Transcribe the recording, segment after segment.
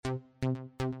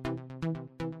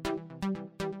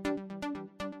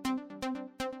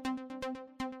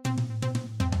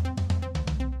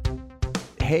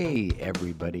Hey,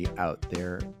 everybody out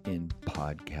there in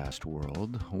podcast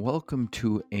world. Welcome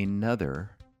to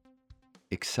another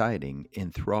exciting,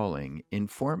 enthralling,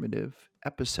 informative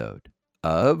episode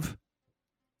of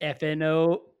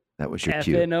FNO that was your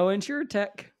cue.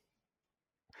 InsurTech.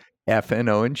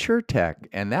 FNO InsurTech.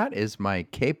 And that is my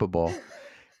capable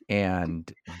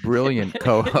and brilliant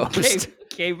co-host.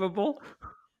 Capable.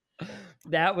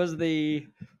 That was the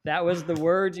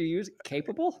word you used.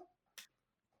 Capable.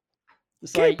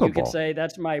 It's like you could Capable. say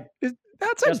that's my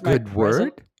That's a that's my good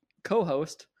present word.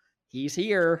 co-host. He's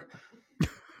here.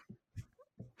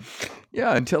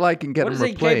 Yeah, until I can get What him is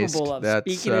he replaced. capable of?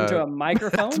 That's Speaking into a that's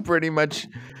microphone? pretty much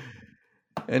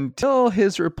until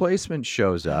his replacement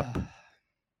shows up.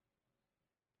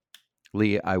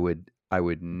 Lee, I would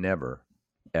never,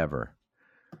 ever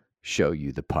show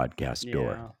you the podcast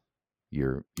door.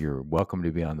 You're welcome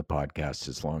to be on the podcast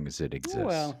as long as it exists.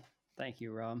 Well, thank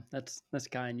you, Rob. That's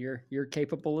kind. You're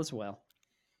capable as well.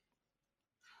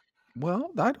 Well,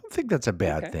 I don't think that's a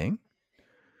bad thing.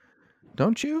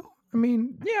 Don't you? I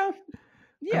mean, yeah.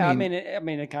 I mean,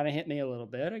 it kind of hit me a little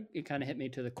bit. It kind of hit me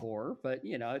to the core, but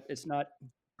it's not.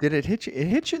 Did it hit you? It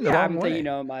hit you in the wrong way.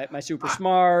 My super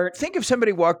smart. Think if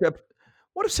somebody walked up.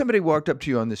 What if somebody walked up to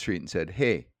you on the street and said,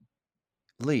 "Hey,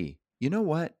 Lee, you know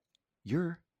what?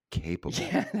 You're capable."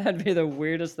 Yeah, that'd be the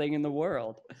weirdest thing in the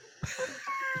world.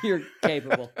 You're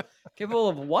capable. Capable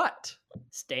of what?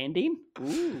 Standing?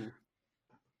 Ooh.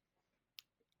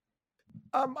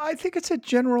 I think it's a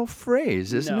general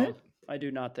phrase, isn't it? I do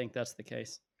not think that's the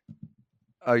case.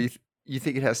 Oh, you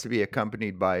think it has to be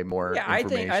accompanied by more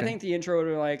information? I think the intro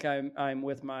to like I'm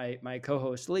with my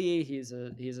co-host Lee. He's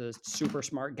a super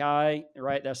smart guy,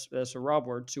 right? That's a Rob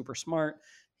word, super smart.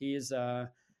 He's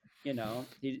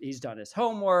he's done his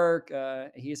homework.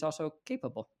 He's also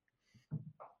capable.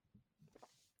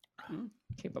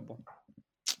 Capable.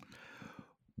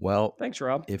 Well, thanks,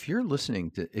 Rob. If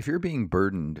you're being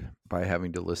burdened by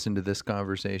having to listen to this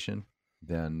conversation,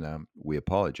 then we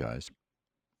apologize.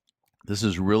 This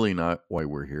is really not why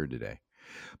we're here today.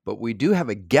 But we do have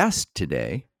a guest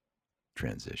today.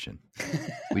 Transition.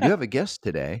 We do have a guest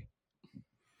today.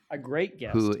 A great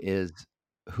guest.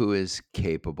 Who is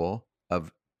capable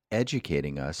of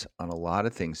educating us on a lot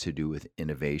of things to do with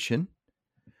innovation,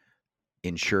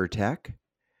 InsurTech,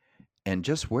 and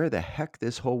just where the heck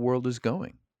this whole world is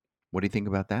going. What do you think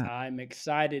about that? I'm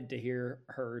excited to hear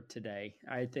her today.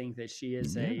 I think that she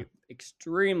is a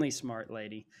extremely smart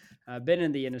lady. Been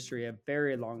in the industry a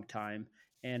very long time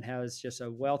and has just a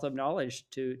wealth of knowledge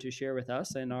to share with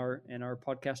us and our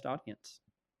podcast audience.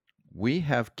 We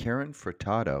have Karen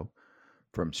Furtado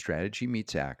from Strategy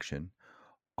Meets Action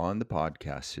on the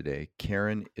podcast today.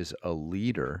 Karen is a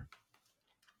leader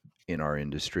in our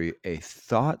industry, a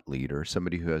thought leader,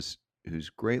 somebody who's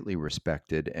greatly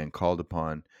respected and called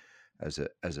upon as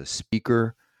a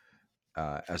speaker,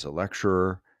 as a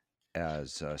lecturer,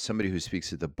 as somebody who speaks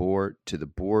to the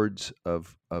boards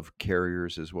of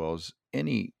carriers, as well as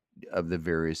any of the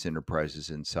various enterprises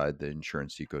inside the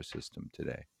insurance ecosystem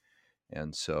today.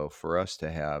 And so, for us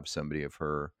to have somebody of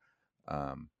her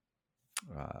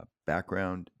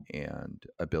background and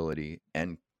ability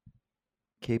and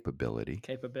capability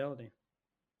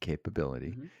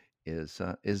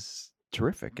is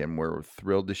terrific, and we're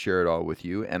thrilled to share it all with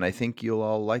you. And I think you'll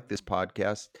all like this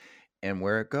podcast and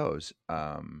where it goes.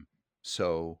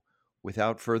 So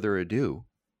without further ado,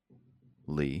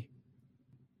 Lee.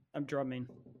 I'm drumming.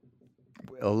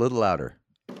 A little louder.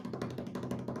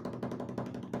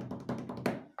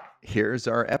 Here's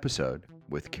our episode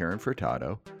with Karen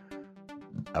Furtado,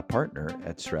 a partner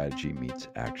at Strategy Meets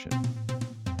Action.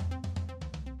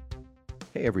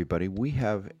 Hey everybody, we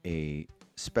have a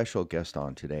special guest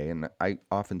on today, and I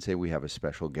often say we have a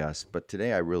special guest, but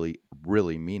today I really,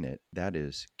 really mean it. That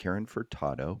is Karen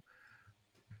Furtado,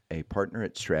 a partner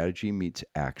at Strategy Meets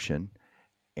Action,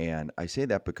 and I say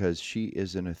that because she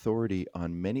is an authority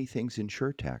on many things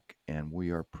InsurTech, and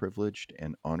we are privileged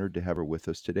and honored to have her with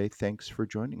us today. Thanks for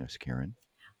joining us, Karen.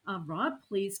 Rob,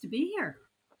 pleased to be here.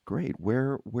 Great.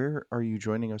 Where are you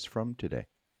joining us from today?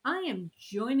 I am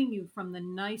joining you from the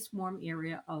nice warm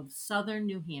area of southern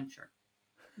New Hampshire,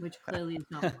 which clearly is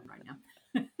not warm right now.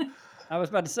 I was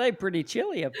about to say pretty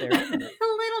chilly up there. Isn't it? A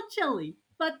little chilly,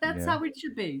 but that's how it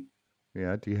should be.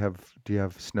 Yeah. Do you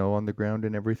have snow on the ground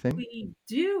and everything? We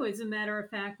do. As a matter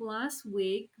of fact, last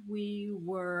week we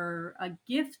were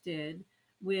gifted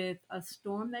with a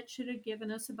storm that should have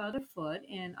given us about a foot,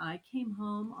 and I came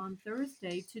home on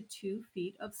Thursday to 2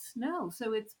 feet of snow.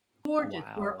 So it's gorgeous.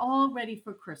 Wow. We're all ready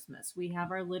for Christmas. We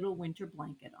have our little winter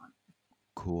blanket on.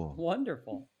 Cool.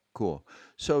 Wonderful. Cool.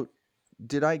 So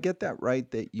did I get that right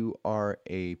that you are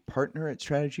a partner at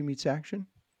Strategy Meets Action?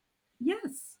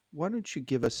 Yes. Why don't you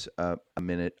give us a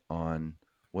minute on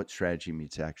what Strategy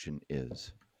Meets Action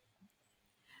is?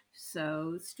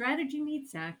 So, Strategy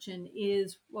Meets Action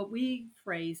is what we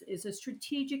phrase is a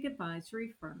strategic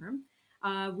advisory firm.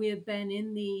 We have been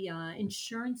in the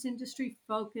insurance industry,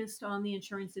 focused on the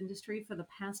insurance industry for the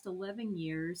past 11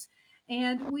 years.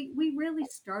 And we really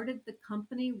started the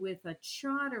company with a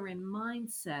charter and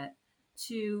mindset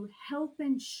to help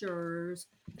insurers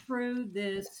through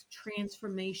this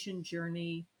transformation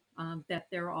journey that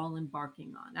they're all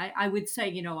embarking on. I would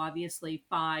say, obviously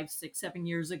 5, 6, 7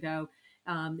 years ago,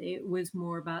 it was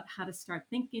more about how to start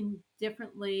thinking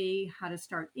differently, how to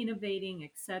start innovating,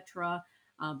 etc.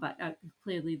 But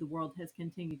clearly, the world has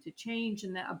continued to change,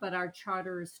 and but our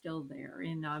charter is still there,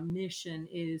 and our mission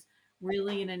is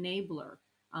really an enabler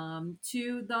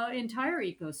to the entire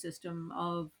ecosystem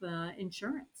of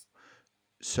insurance,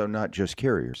 So, not just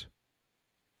carriers.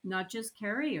 not just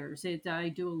carriers. I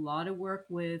do a lot of work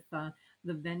with the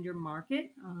vendor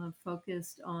market,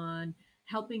 focused on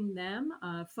helping them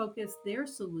focus their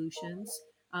solutions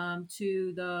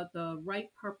to the right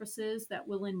purposes that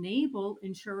will enable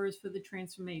insurers for the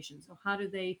transformation. So, how do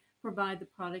they provide the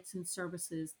products and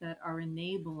services that are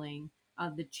enabling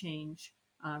the change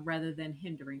rather than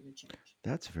hindering the change?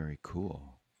 That's very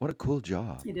cool. What a cool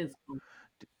job. It is cool.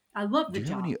 I love Do the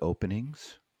you have job. any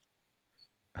openings?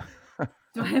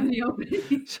 Do I have any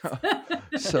openings?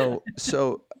 so,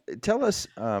 so tell us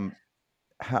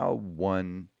how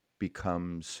one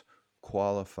becomes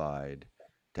qualified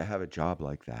to have a job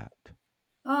like that.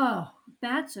 Oh,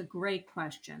 that's a great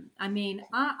question. I mean,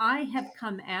 I have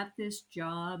come at this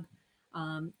job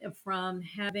from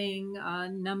having a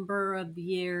number of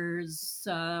years,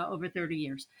 over 30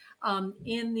 years,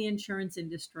 in the insurance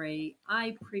industry.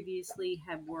 I previously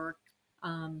have worked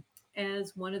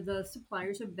as one of the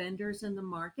suppliers of vendors in the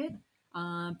market,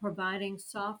 providing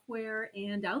software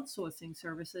and outsourcing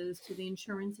services to the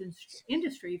insurance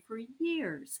industry for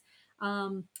years.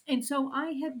 And so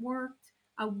I had worked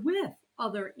with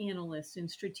other analysts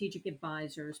and strategic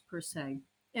advisors, per se,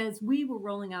 as we were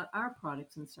rolling out our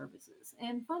products and services.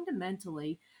 And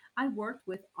fundamentally, I worked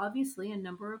with obviously a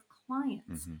number of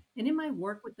clients. Hmm. And in my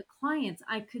work with the clients,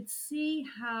 I could see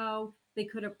how they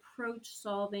could approach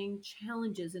solving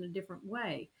challenges in a different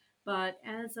way. But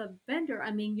as a vendor,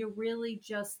 I mean, you're really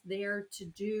just there to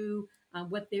do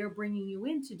what they're bringing you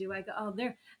in to do. I go, oh,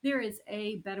 there is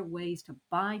better ways to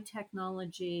buy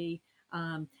technology.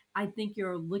 I think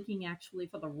you're looking actually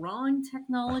for the wrong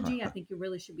technology. I think you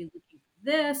really should be looking for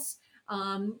this.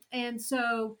 And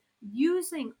so,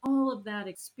 using all of that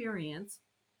experience,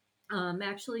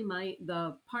 actually,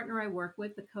 the partner I work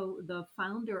with, the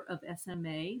founder of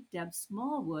SMA, Deb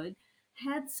Smallwood,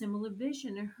 had similar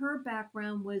vision, and her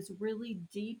background was really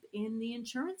deep in the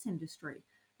insurance industry,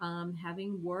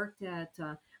 having worked at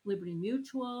Liberty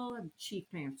Mutual, chief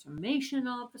transformation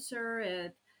officer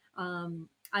at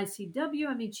ICW.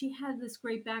 I mean, she had this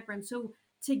great background. So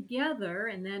together,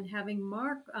 and then having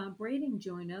Mark Brading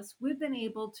join us, we've been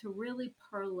able to really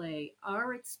parlay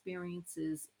our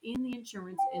experiences in the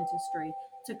insurance industry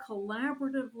to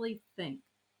collaboratively think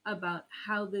about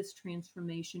how this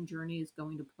transformation journey is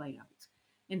going to play out.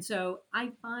 And so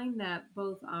I find that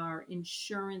both our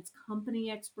insurance company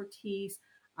expertise,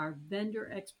 our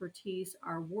vendor expertise,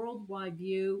 our worldwide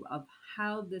view of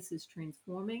how this is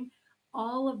transforming,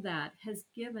 all of that has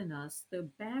given us the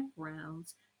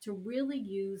backgrounds to really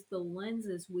use the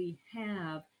lenses we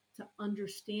have to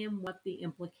understand what the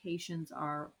implications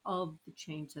are of the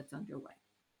change that's underway.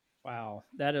 Wow,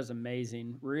 that is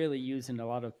amazing. Really using a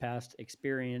lot of past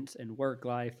experience and work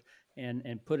life and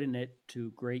putting it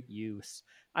to great use.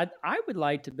 I would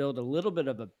like to build a little bit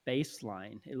of a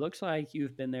baseline. It looks like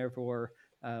you've been there for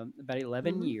about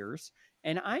 11 Mm-hmm. years,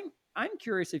 and I'm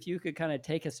curious if you could kind of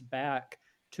take us back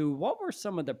to what were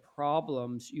some of the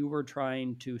problems you were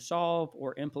trying to solve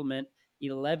or implement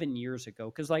 11 years ago?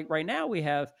 Because like right now we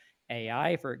have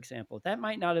AI, for example, that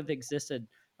might not have existed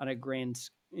on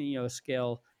a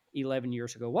scale 11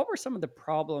 years ago. What were some of the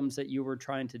problems that you were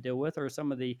trying to deal with, or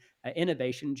some of the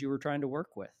innovations you were trying to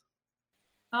work with?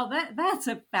 Oh, that's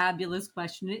a fabulous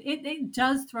question. It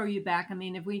does throw you back. I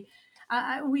mean, if we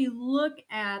look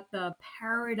at the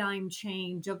paradigm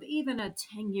change of even a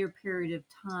 10-year period of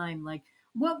time, like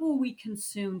what were we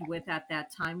consumed with at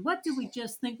that time? What do we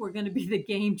just think were going to be the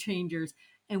game changers?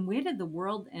 And where did the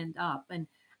world end up? And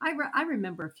I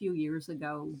remember a few years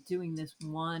ago doing this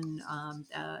one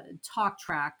talk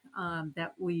track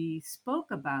that we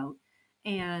spoke about.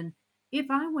 And if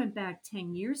I went back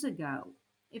 10 years ago,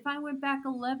 if I went back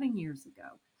 11 years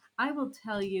ago, I will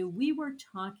tell you, we were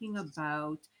talking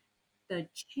about the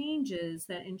changes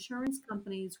that insurance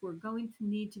companies were going to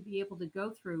need to be able to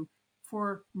go through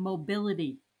for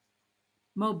mobility.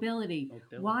 Mobility.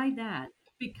 Mobility. Why that?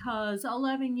 Because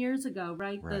 11 years ago,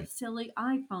 right, the Right. silly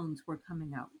iPhones were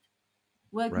coming out.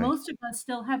 Like Right. most of us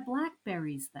still had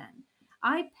Blackberries then.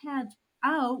 iPads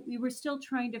out, we were still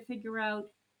trying to figure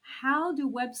out how do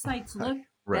websites look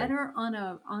Right. better on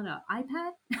a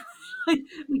iPad?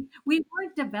 We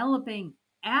weren't developing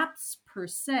apps per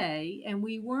se, and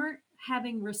we weren't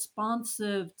having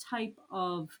responsive type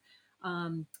of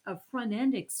front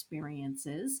end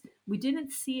experiences. We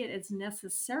didn't see it as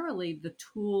necessarily the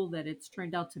tool that it's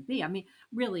turned out to be. I mean,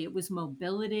 really, it was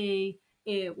mobility.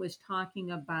 It was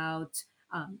talking about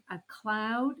a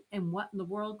cloud and what in the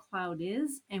world cloud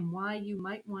is and why you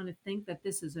might want to think that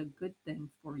this is a good thing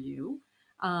for you.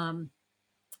 Um,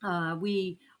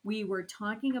 we were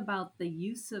talking about the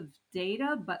use of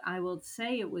data, but I will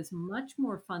say it was much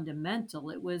more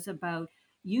fundamental. It was about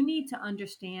you need to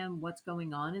understand what's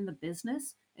going on in the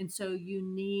business, and so you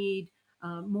need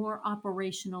more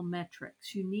operational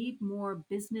metrics. You need more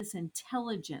business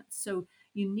intelligence. So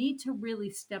you need to really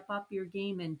step up your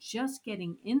game and just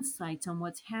getting insights on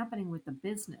what's happening with the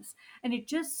business. And it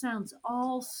just sounds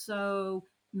all so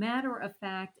matter of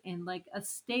fact and like a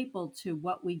staple to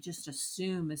what we just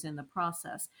assume is in the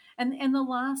process. And the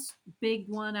last big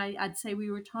one I'd say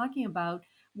we were talking about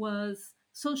was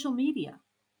social media.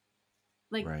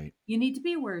 Like Right. you need to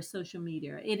be aware of social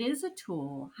media. It is a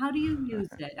tool. How do you use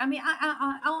it? I mean,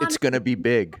 I It's going honestly, to be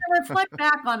big. when I reflect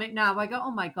back on it now, I go,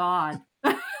 oh my God,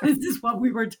 this is what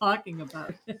we were talking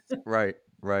about. Right.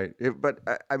 Right. But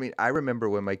I mean, I remember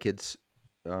when my kids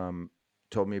um,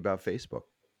 told me about Facebook,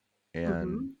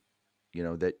 and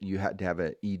Hmm. that you had to have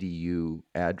an edu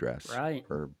address Right.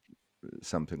 or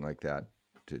something like that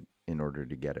to in order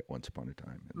to get it once upon a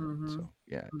time. And Hmm. so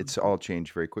yeah, it's Hmm. all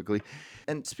changed very quickly.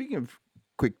 And speaking of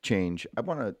quick change, I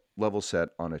want to level set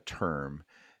on a term,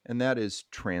 and that is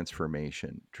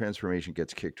transformation. Transformation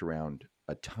gets kicked around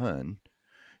a ton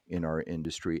in our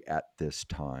industry at this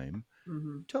time.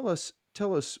 Hmm. Tell us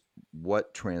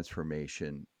what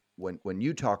transformation, when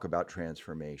you talk about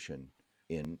transformation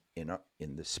in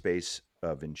the space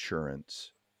of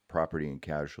insurance, property and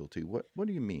casualty, what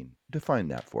do you mean? Define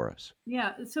that for us.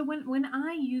 Yeah. So when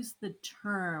I use the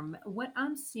term, what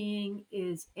I'm seeing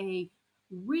is a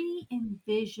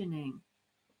re-envisioning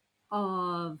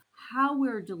of how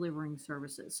we're delivering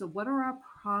services. So what are our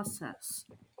process?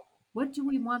 What do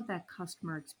we want that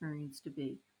customer experience to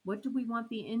be? What do we want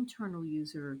the internal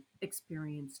user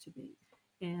experience to be?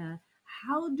 And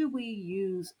how do we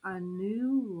use a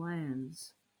new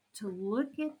lens to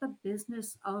look at the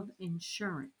business of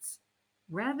insurance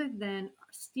rather than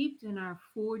steeped in our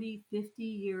 40,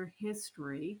 50-year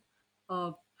history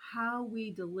of how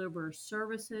we deliver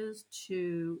services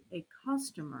to a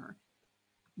customer?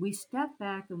 We step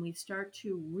back and we start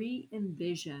to re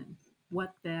envision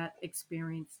what that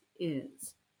experience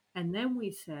is. And then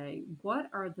we say, what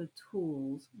are the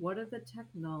tools? What are the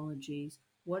technologies?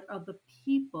 What are the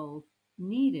people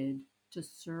needed to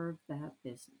serve that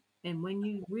business? And when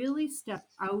you really step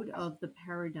out of the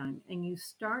paradigm and you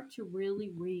start to really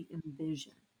re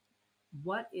envision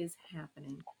what is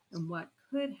happening and what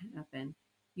could happen,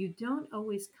 you don't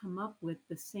always come up with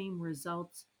the same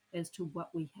results as to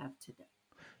what we have today.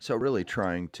 So really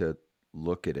trying to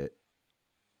look at it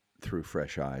through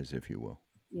fresh eyes, if you will,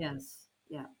 Yes,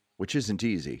 yeah. which isn't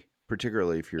easy,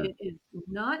 particularly if you're. It is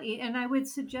not, and I would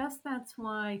suggest that's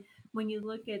why when you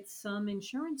look at some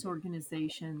insurance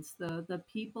organizations, the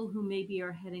people who maybe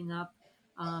are heading up,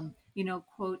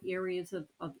 quote areas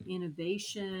of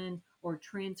innovation or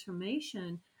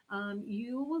transformation,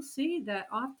 you will see that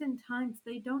oftentimes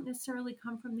they don't necessarily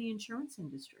come from the insurance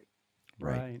industry.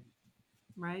 Right. Right.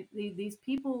 Right? These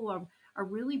people are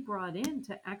really brought in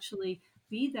to actually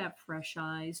be that fresh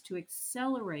eyes to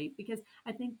accelerate because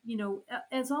I think,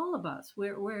 as all of us,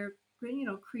 we're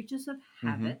creatures of Mm-hmm.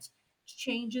 habit.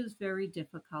 Change is very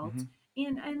difficult.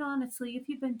 Mm-hmm. And honestly, if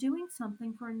you've been doing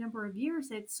something for a number of years,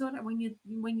 it's sort of when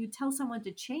you tell someone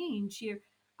to change,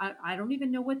 I don't even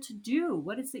know what to do.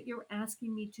 What is it you're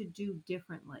asking me to do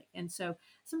differently? And so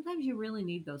sometimes you really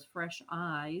need those fresh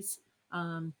eyes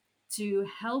um, to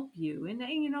help you. And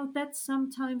that's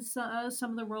sometimes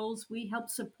some of the roles we help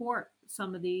support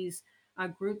some of these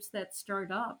groups that start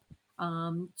up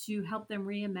to help them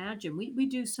reimagine. We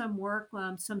do some work,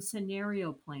 some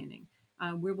scenario planning.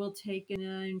 Where we'll take an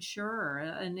insurer,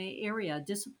 an area, a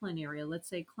discipline area, let's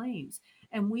say claims,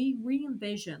 and we re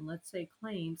envision, let's say,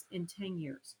 claims in 10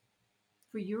 years.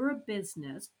 For your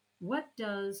business, what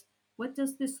does what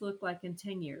does this look like in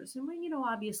 10 years? And when,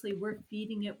 obviously we're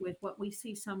feeding it with what we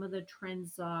see some of the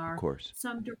trends Of are, course.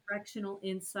 some directional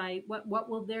insight. What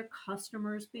will their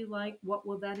customers be like? What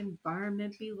will that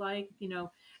environment be like?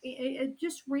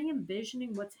 Just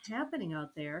re-envisioning what's happening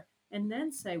out there and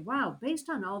then say, wow, based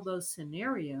on all those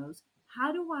scenarios,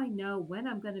 how do I know when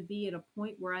I'm going to be at a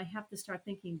point where I have to start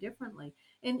thinking differently?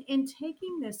 And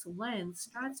taking this lens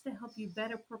starts to help you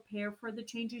better prepare for the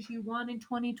changes you want in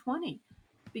 2020,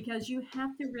 because you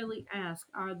have to really ask,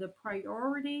 are the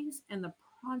priorities and the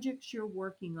projects you're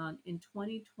working on in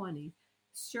 2020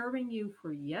 serving you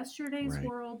for yesterday's Right.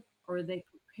 world, or are they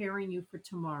preparing you for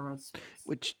tomorrow's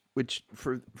space? Which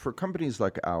for companies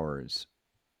like ours,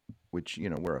 which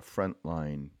we're a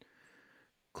frontline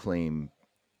claim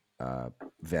uh,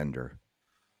 vendor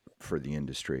for the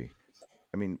industry.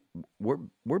 I mean,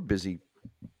 we're busy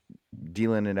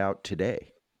dealing it out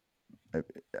today. I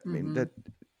mean Mm-hmm. that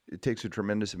it takes a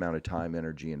tremendous amount of time,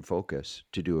 energy, and focus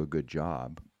to do a good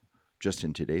job just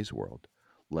in today's world,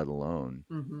 let alone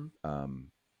Mm-hmm.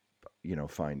 um,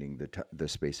 finding the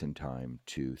space and time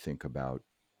to think about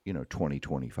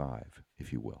 2025,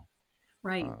 if you will.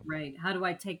 Right, Um, right. How do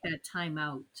I take that time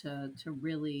out to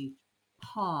really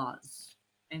pause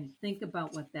and think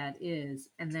about what that is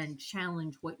and then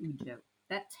challenge what you do?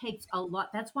 That takes a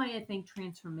lot. That's why I think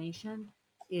transformation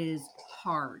is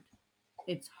hard.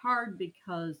 It's hard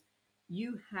because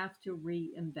you have to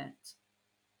reinvent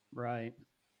Right.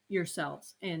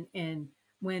 yourselves. And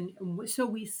when so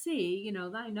we see,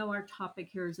 I know our topic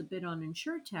here is a bit on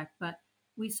insurtech, but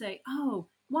we say, oh,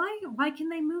 why can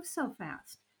they move so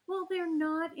fast? Well, they're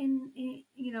not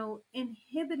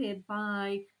inhibited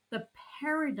by the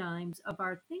paradigms of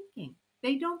our thinking.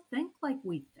 They don't think like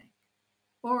we think,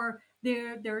 or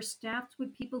they're staffed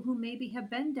with people who maybe have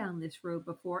been down this road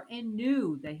before and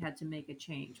knew they had to make a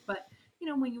change. But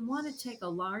when you want to take a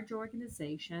large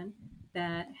organization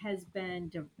that has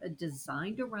been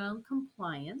designed around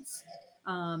compliance,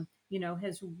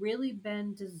 has really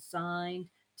been designed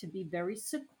to be very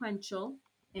sequential,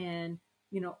 and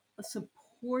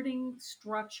supporting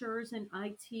structures and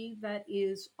IT that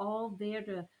is all there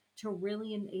to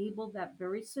really enable that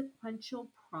very sequential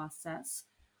process.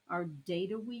 Our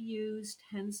data we use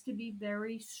tends to be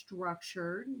very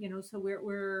structured, so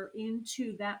we're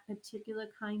into that particular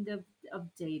kind of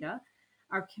data.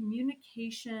 Our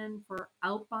communication for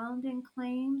outbound and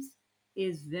claims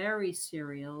is very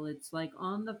serial. It's like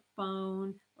on the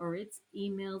phone, or it's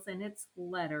emails, and it's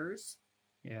letters.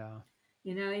 Yeah.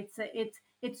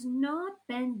 It's not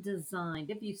been designed.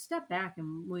 If you step back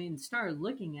and start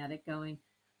looking at it, going,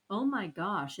 oh my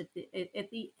gosh, at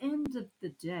the end of the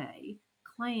day,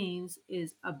 claims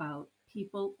is about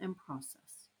people and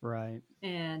process. Right.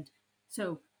 And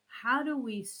so, how do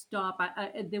we stop?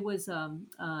 There was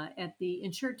at the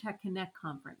InsureTech Connect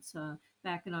conference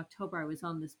back in October. I was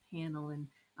on this panel, and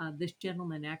this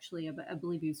gentleman, actually, I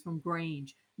believe he was from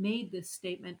Grange, made this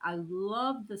statement. I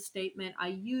love the statement. I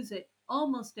use it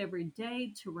almost every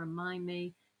day to remind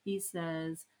me. He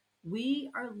says, "We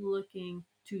are looking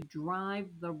to drive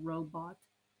the robot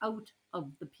out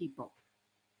of the people."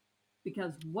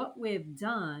 Because what we've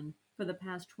done for the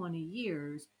past 20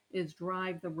 years is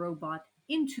drive the robot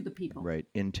into the people. right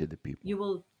into the people. You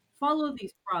will follow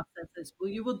these processes. Well,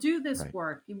 you will do this Right.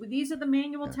 work. These are the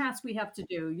manual Yeah. tasks we have to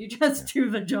do. You just Yeah. do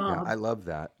the Yeah. I job. love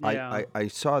that. Yeah. I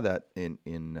saw that in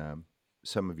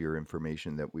some of your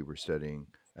information that we were studying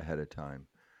ahead of time.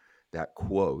 That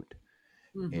quote,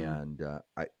 Mm-hmm. and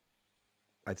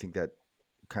I think that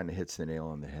kind of hits the nail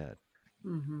on the head.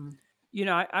 Mm-hmm.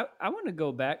 I want to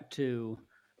go back to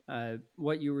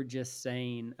what you were just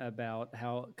saying about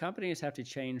how companies have to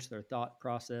change their thought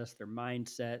process, their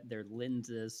mindset, their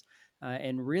lenses,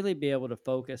 and really be able to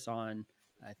focus on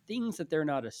things that they're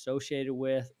not associated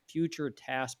with, future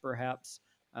tasks perhaps,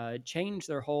 change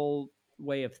their whole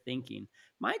way of thinking.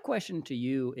 My question to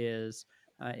you is,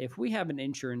 if we have an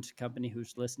insurance company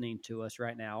who's listening to us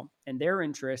right now and they're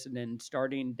interested in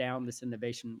starting down this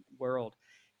innovation world,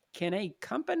 can a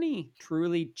company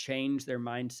truly change their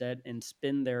mindset and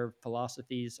spin their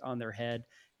philosophies on their head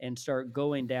and start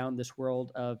going down this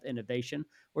world of innovation?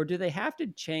 Or do they have to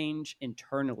change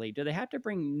internally? Do they have to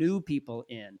bring new people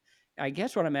in? I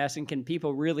guess what I'm asking, can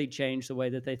people really change the way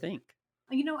that they think?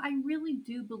 I really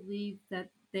do believe that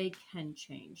they can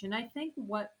change, and I think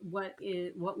what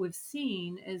we've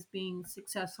seen as being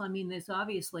successful. I mean, there's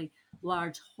obviously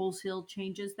large wholesale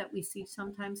changes that we see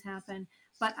sometimes happen,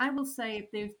 but I will say,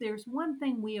 if there's one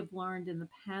thing we have learned in the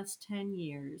past 10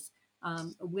 years,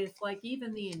 with like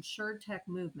even the insurtech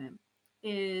movement,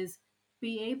 is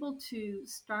be able to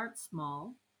start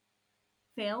small,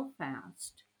 fail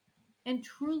fast, and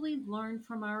truly learn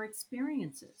from our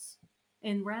experiences.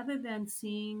 And rather than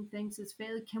seeing things as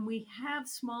failure, can we have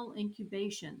small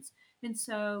incubations? And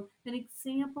so, an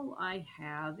example I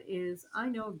have is I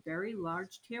know a very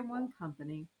large tier one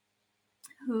company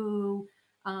who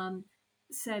um,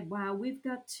 said, "Wow, we've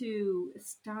got to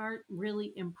start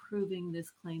really improving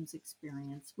this claims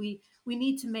experience. We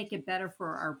need to make it better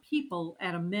for our people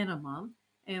at a minimum,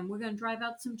 and we're going to drive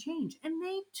out some change." And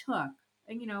they took,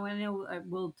 and I know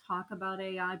we'll talk about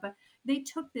AI, but they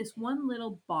took this one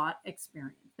little bot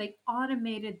experience. They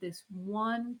automated this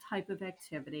one type of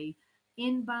activity,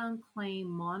 inbound claim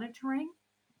monitoring,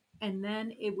 and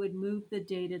then it would move the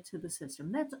data to the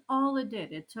system. That's all it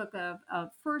did. It took a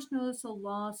first notice of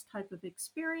loss type of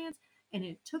experience and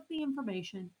it took the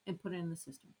information and put it in the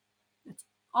system. That's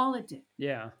all it did.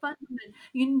 Yeah. Fundamental,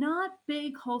 you're not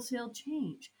big wholesale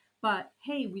change, but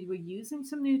hey, we were using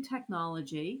some new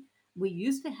technology. We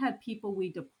used to have people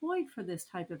we deployed for this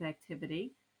type of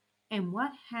activity. And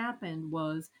what happened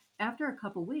was after a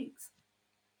couple weeks,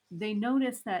 they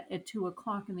noticed that at 2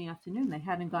 o'clock in the afternoon they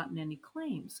hadn't gotten any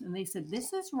claims, and they said,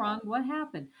 "This is wrong. What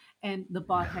happened?" And the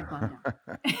bot had gone down.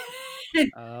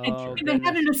 and, Oh, and they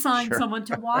hadn't goodness. assigned Sure. someone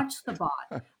to watch the bot.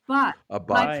 But A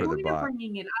my bot for Right. the point of bot.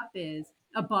 bringing it up is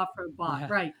a bot for a bot, Yeah.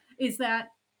 right? Is that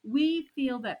we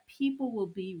feel that people will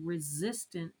be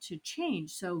resistant to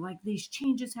change. So, like, these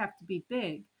changes have to be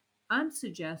big. I'm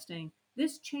suggesting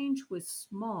this change was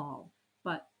small,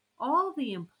 but all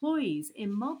the employees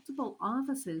in multiple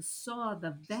offices saw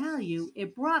the value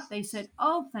it brought. They said,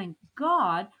 "Oh, thank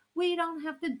God, we don't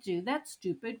have to do that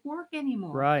stupid work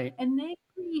anymore." Right. And they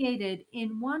created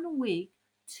in 1 week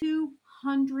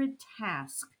 200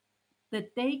 tasks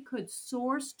that they could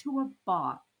source to a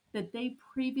bot that they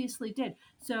previously did.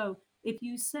 So if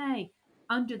you say,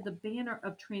 under the banner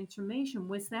of transformation,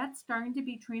 was that starting to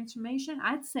be transformation?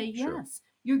 I'd say Sure. yes.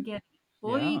 You're getting Yeah.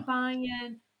 employee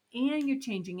buy-in and you're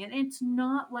changing it. And it's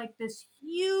not like this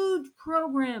huge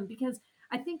program, because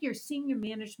I think your senior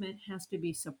management has to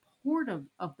be supportive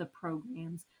of the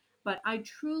programs. But I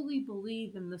truly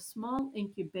believe in the small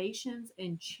incubations,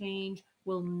 and change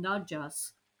will nudge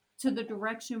us to the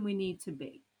direction we need to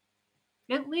be,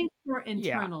 at least for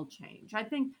Yeah. internal change. I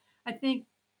think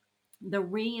the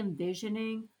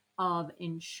re-envisioning of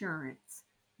insurance,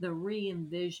 the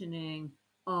re-envisioning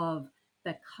of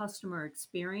the customer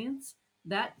experience,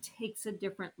 that takes a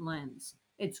different lens.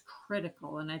 It's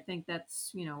critical. And I think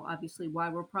that's, obviously why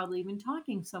we're probably even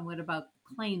talking somewhat about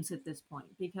claims at this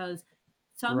point, because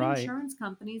some Right. insurance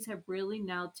companies have really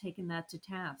now taken that to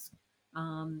task.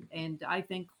 And I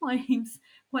think claims,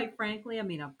 quite frankly, I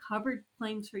mean, I've covered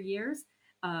claims for years.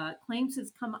 Claims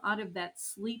has come out of that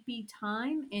sleepy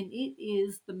time, and it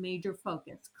is the major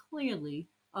focus, clearly,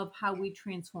 of how we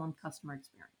transform customer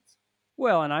experience.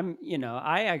 Well, and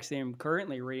I actually am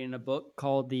currently reading a book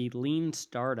called The Lean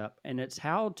Startup, and it's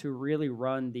how to really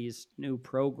run these new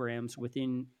programs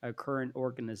within a current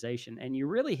organization. And you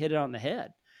really hit it on the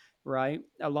head, right?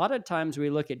 A lot of times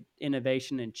we look at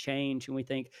innovation and change and we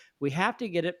think we have to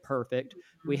get it perfect.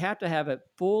 We Mhm. have to have it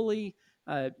fully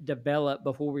developed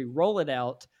before we roll it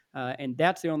out. And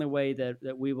that's the only way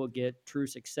that we will get true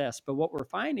success. But what we're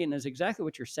finding is exactly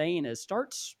what you're saying is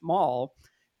start small,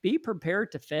 be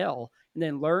prepared to fail, and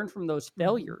then learn from those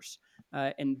Mhm. failures.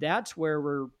 And that's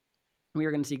where we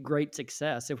are going to see great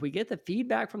success if we get the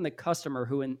feedback from the customer,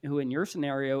 who in your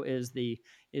scenario is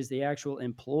the actual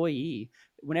employee.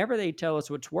 Whenever they tell us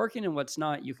what's working and what's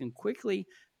not, you can quickly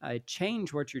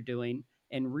change what you're doing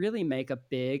and really make a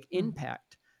big Mhm.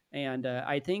 impact. And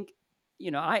I think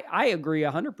I agree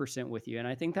 100% with you, and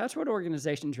I think that's what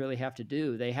organizations really have to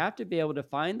do. They have to be able to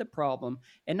find the problem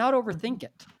and not Mhm. overthink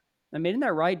it. I mean, isn't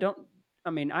that right? Don't I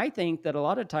mean, I think that a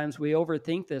lot of times we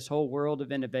overthink this whole world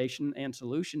of innovation and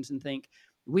solutions and think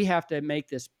we have to make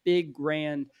this big,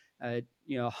 grand,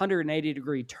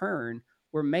 180-degree turn,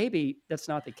 where maybe that's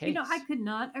not the I case. could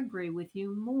not agree with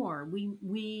you more.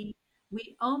 We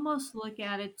almost look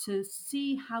at it to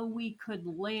see how we could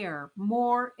layer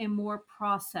more and more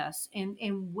process and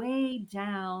weigh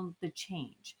down the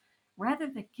change, rather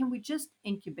than can we just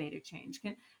incubate a change.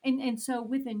 And so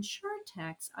with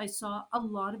insurtechs, I saw a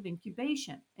lot of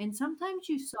incubation, and sometimes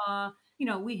you saw,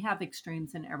 we have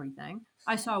extremes in everything.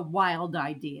 I saw wild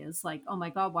ideas like, "Oh my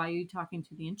God, why are you talking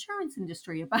to the insurance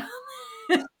industry about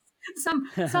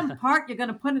some part you're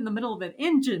going to put in the middle of an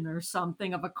engine or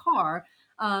something of a car,"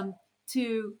 um,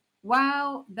 to,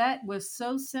 "Wow, that was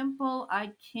so simple.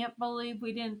 I can't believe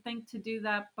we didn't think to do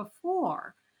that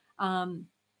before." um,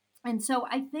 and so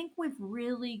I think we've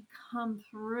really come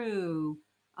through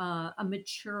a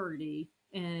maturity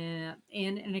and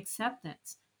an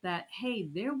acceptance that, hey,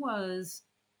 there was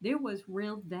there was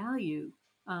real value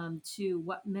to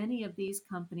what many of these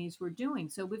companies were doing.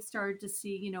 So we've started to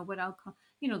see, what I'll call,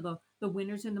 the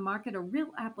winners in the market, a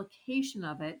real application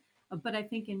of it. But I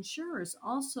think insurers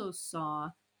also saw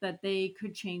that they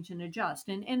could change and adjust.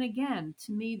 And again,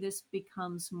 to me, this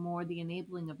becomes more the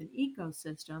enabling of an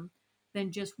ecosystem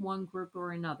than just one group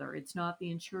or another. It's not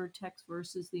the insurer techs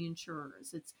versus the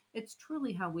insurers. It's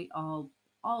truly how we all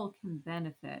can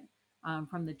benefit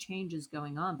from the changes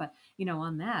going on. But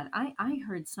on that, I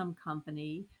heard some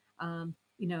company,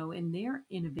 in their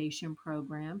innovation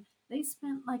program, they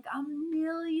spent like $1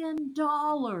 million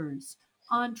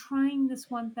on trying this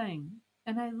one thing.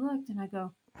 And I looked and I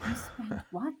go, you spent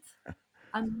what?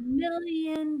 $1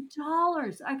 million.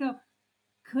 I go,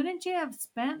 couldn't you have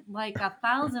spent like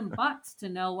 $1,000 to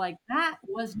know like that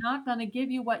was not going to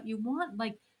give you what you want?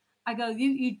 Like, I go,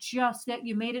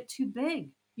 you made it too big.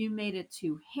 You made it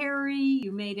too hairy.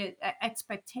 You made it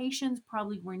expectations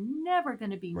probably were never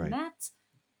going to be Right. met.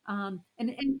 And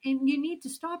you need to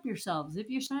stop yourselves if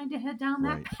you're trying to head down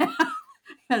that Right. path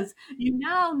because you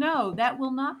now know that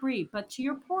will not breed. But to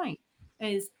your point,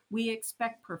 is we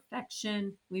expect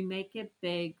perfection, we make it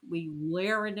big, we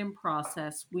layer it in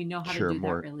process. We know how to Sure. do that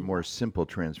More really more well. simple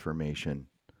transformation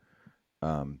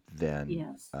than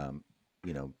Yes.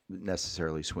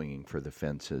 necessarily swinging for the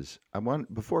fences. I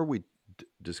want before we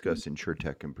discuss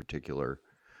InsurTech in particular,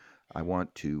 I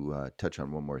want to touch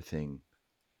on one more thing,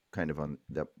 kind of on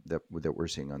that we're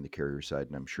seeing on the carrier side,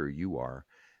 and I'm sure you are,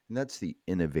 and that's the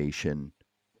innovation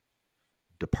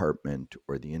department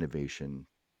or the innovation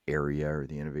area or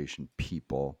the innovation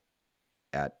people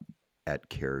at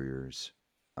carriers.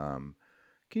 Um,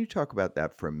 can you talk about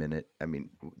that for a minute? I mean,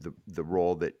 the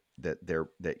role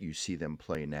that you see them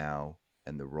play now,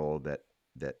 and the role that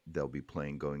they'll be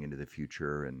playing going into the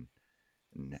future, and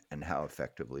how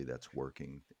effectively that's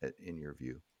working in your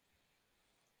view.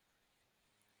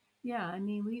 Yeah, I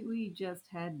mean, we just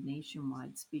had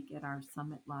Nationwide speak at our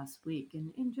summit last week,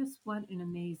 and just what an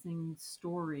amazing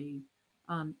story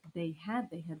they had.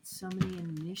 They had so many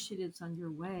initiatives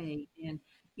underway, and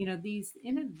these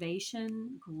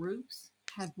innovation groups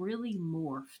have really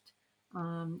morphed.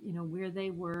 Where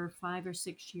they were 5 or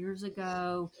 6 years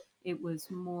ago, it was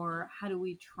more how do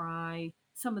we try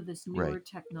some of this newer Right.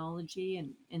 technology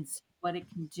and see what it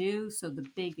can do. So the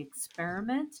big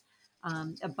experiment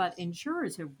but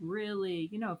insurers have really,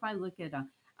 if I look at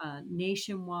a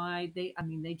Nationwide, they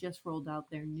just rolled out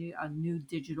their new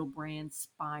digital brand,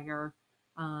 Spire.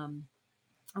 Um,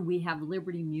 we have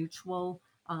Liberty Mutual,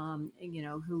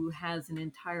 who has an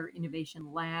entire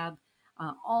innovation lab.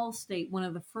 Allstate, one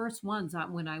of the first ones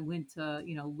when I went to,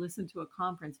 listen to a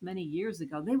conference many years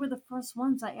ago, they were the first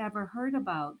ones I ever heard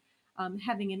about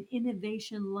having an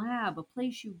innovation lab, a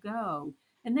place you go.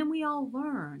 And then we all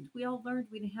learned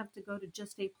we didn't have to go to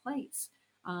just a place.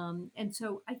 And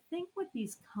so I think what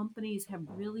these companies have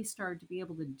really started to be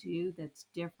able to do that's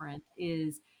different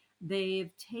is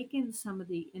they've taken some of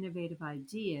the innovative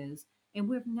ideas and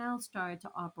we've now started to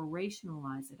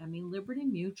operationalize it. I mean, Liberty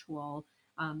Mutual,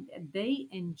 they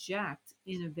inject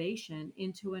innovation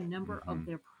into a number Mm-hmm. of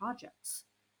their projects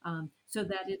so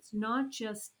that it's not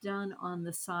just done on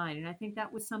the side. And I think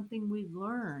that was something we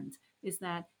learned is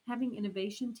that having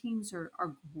innovation teams are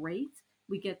great.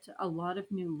 We get a lot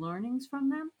of new learnings from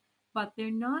them, but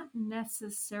they're not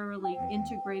necessarily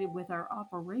integrated with our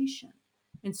operation.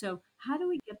 And so, how do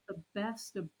we get the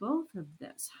best of both of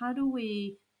this? How do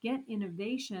we get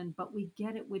innovation, but we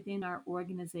get it within our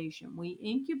organization? We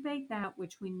incubate that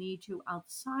which we need to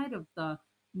outside of the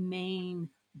main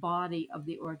body of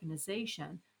the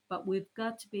organization, but we've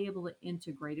got to be able to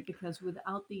integrate it because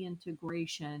without the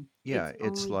integration, Yeah,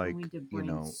 it's only going to bring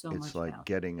so it's much like value.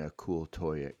 getting a cool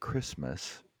toy at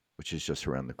Christmas, which is just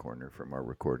around the corner from our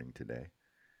recording today.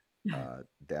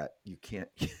 That you can't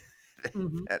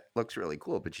Hmm. that looks really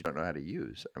cool, but you don't know how to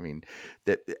use. I mean,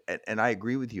 that and I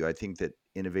agree with you. I think that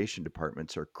innovation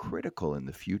departments are critical in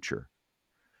the future,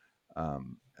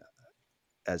 um,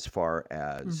 as far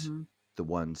as Hmm. the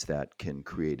ones that can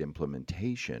create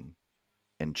implementation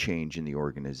and change in the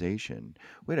organization.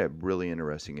 We had a really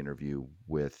interesting interview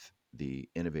with the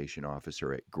innovation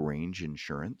officer at Grange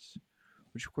Insurance,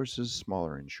 which of course is a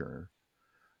smaller insurer.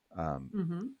 Um,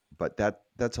 Hmm. but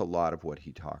that's a lot of what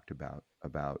he talked about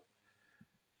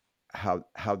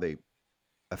how they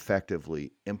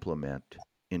effectively implement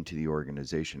into the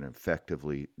organization,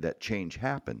 effectively that change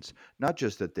happens, not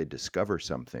just that they discover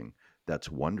something that's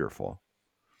wonderful,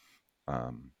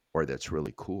 or that's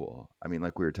really cool. I mean,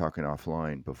 like we were talking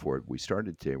offline before we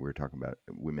started today,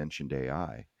 we mentioned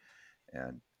AI,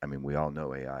 and I mean, we all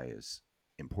know AI is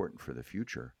important for the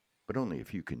future, but only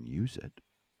if you can use it,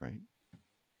 right?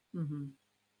 Hmm.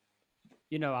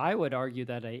 I would argue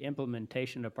that a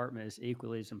implementation department is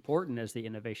equally as important as the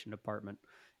innovation department.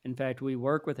 In fact, we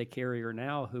work with a carrier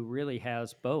now who really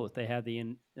has both. They have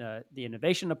the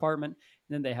innovation department,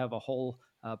 and then they have a whole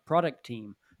product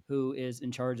team who is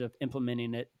in charge of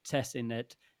implementing it, testing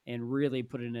it, and really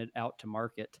putting it out to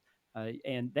market.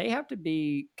 And they have to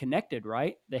be connected,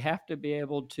 right? They have to be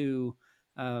able to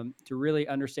really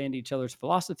understand each other's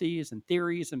philosophies and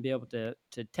theories and be able to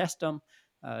test them.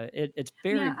 It's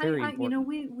very, Yeah, very I, important.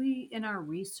 we in our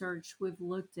research we've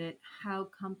looked at how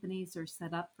companies are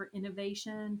set up for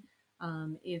innovation.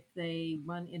 If they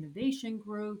run innovation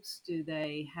groups, do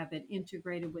they have it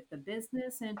integrated with the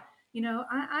business? And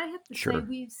I have to say Sure.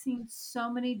 we've seen so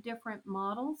many different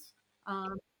models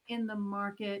um, in the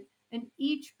market, and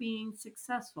each being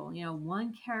successful.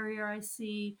 One carrier I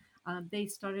see, they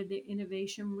started the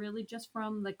innovation really just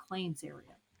from the claims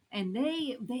area, and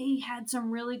they had some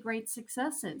really great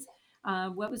successes.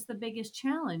 What was the biggest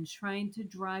challenge? Trying to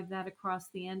drive that across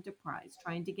the enterprise,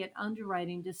 trying to get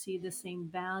underwriting to see the same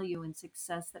value and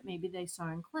success that maybe they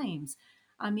saw in claims.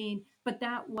 I mean, but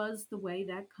that was the way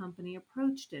that company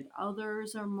approached it.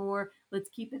 Others are more, let's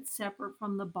keep it separate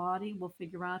from the body. We'll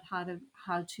figure out how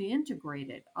to integrate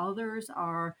it. Others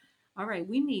are, all right,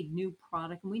 we need new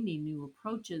product and we need new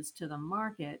approaches to the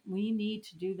market. We need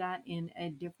to do that in a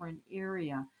different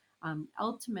area.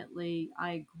 Ultimately,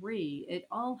 I agree. It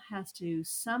all has to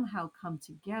somehow come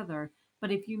together.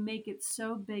 But if you make it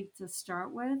so big to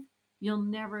start with, you'll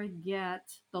never get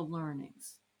the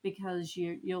learnings because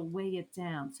you'll weigh it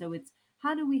down. So it's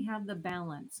how do we have the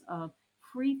balance of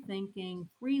free thinking,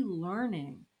 free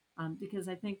learning? Because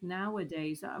I think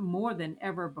nowadays more than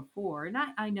ever before, and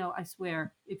I know I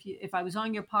swear if I was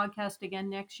on your podcast again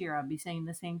next year, I'd be saying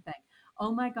the same thing.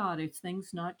 Oh my God, is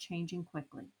things not changing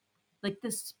quickly? Like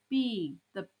the speed,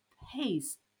 the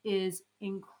pace is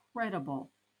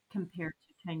incredible compared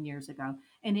to 10 years ago.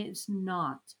 And it is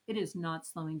not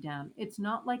slowing down. It's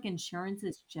not like insurance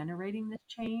is generating this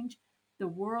change. The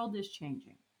world is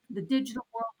changing. The digital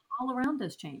world all around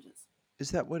us changes.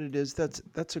 Is that what it is?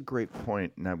 That's a great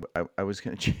point, and I was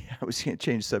going to I was going to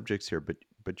change subjects here,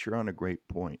 but you're on a great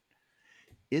point.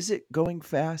 Is it going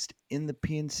fast in the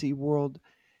PNC world,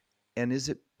 and is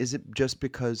it just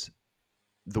because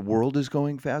the world is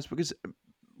going fast? Because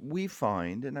we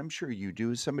find, and I'm sure you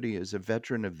do, as somebody as a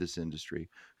veteran of this industry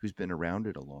who's been around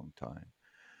it a long time,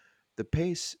 the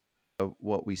pace of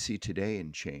what we see today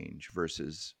in change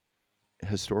versus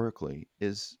historically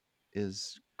is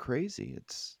crazy.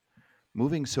 It's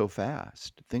moving so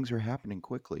fast. Things are happening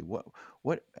quickly.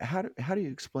 How do you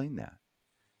explain that?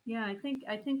 Yeah, I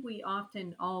think we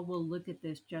often all will look at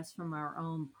this just from our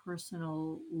own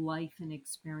personal life and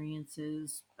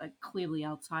experiences, clearly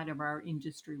outside of our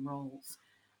industry roles.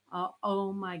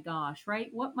 Oh my gosh, right?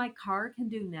 What my car can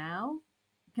do now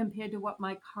compared to what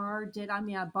my car did. I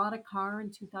mean, I bought a car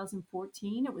in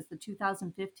 2014. It was the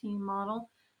 2015 model.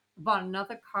 I bought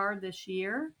another car this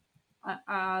year.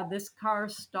 This car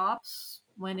stops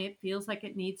when it feels like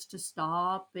it needs to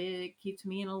stop. It keeps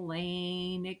me in a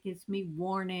lane. It gives me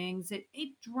warnings. It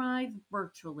drives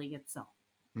virtually itself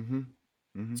Mm-hmm.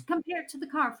 Mm-hmm. compared to the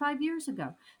car 5 years ago.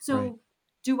 Right. So,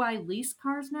 do I lease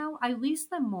cars now? I lease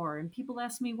them more. And people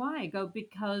ask me why. I go,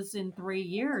 because in 3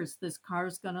 years, this car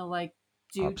is going to like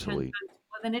do 10 Obsolete. times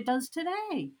more than it does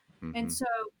today. And Mm-hmm. so,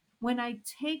 when I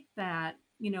take that,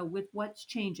 with what's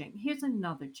changing, here's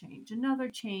another change. Another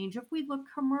change, if we look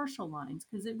commercial lines,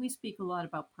 because we speak a lot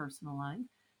about personal lines,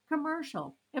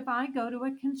 commercial. If I go to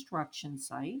a construction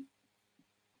site,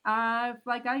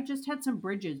 like I just had some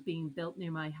bridges being built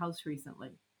near my house recently.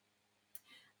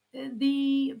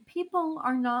 The people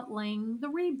are not laying the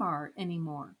rebar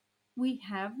anymore. We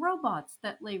have robots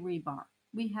that lay rebar.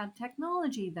 We have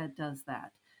technology that does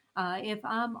that. If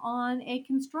I'm on a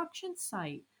construction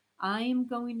site, I am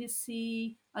going to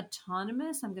see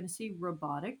autonomous, I'm going to see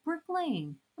robotic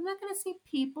bricklaying. I'm not going to see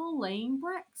people laying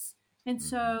bricks. And Mm-hmm.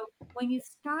 so when you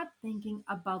start thinking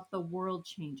about the world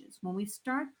changes, when we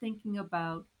start thinking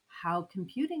about how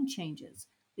computing changes,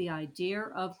 the idea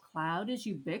of cloud is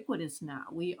ubiquitous now.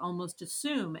 We almost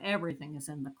assume everything is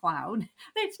in the cloud.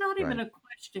 It's not even Right. a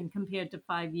question compared to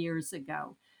 5 years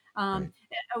ago. Right.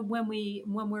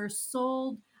 When we're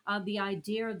sold the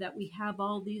idea that we have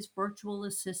all these virtual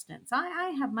assistants, I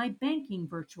have my banking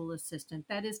virtual assistant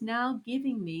that is now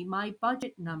giving me my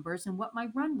budget numbers and what my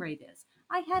run rate is.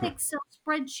 I had Excel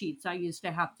spreadsheets I used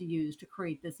to have to use to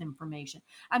create this information.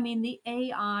 I mean, the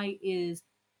AI is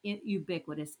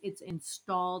ubiquitous. It's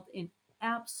installed in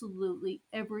absolutely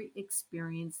every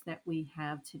experience that we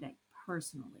have today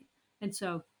personally. And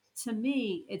so to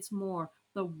me, it's more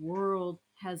the world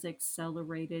has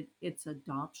accelerated its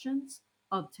adoptions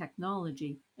of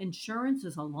technology. Insurance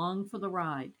is along for the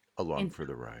ride. Along And for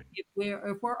the ride. if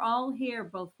we're all here,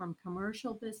 both from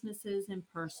commercial businesses and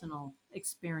personal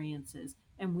experiences,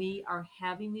 and we are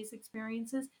having these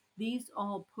experiences, these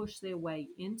all push their way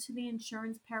into the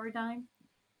insurance paradigm.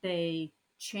 They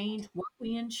change what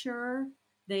we insure.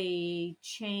 They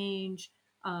change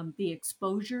the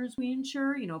exposures we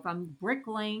insure. If I'm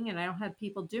bricklaying and I don't have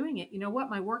people doing it, you know what?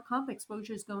 My work comp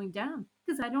exposure is going down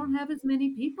because I don't have as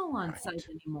many people on site Right.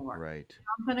 anymore. Right.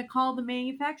 I'm going to call the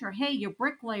manufacturer, hey, your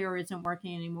bricklayer isn't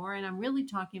working anymore. And I'm really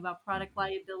talking about product Mhm.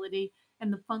 liability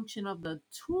and the function of the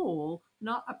tool,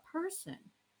 not a person.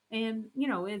 And,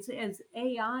 as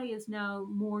AI is now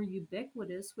more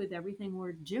ubiquitous with everything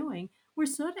we're doing, we're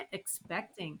sort of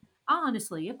expecting.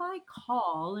 Honestly, if I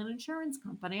call an insurance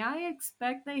company, I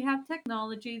expect they have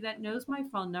technology that knows my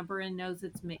phone number and knows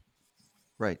it's me.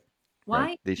 Right. Why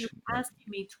Right. are They you should. Right. asking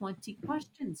me 20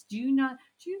 questions? Do you not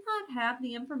have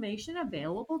the information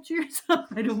available to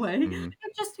yourself right away? Hmm. I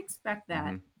just expect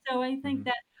that. Hmm. So I think Hmm.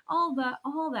 that all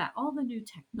the new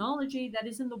technology that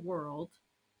is in the world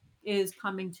is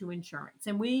coming to insurance,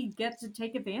 and we get to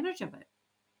take advantage of it.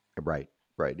 Right.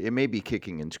 Right. It may be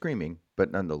kicking and screaming,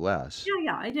 but nonetheless. Yeah,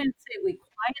 yeah. I didn't say we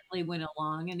quietly went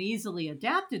along and easily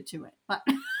adapted to it, but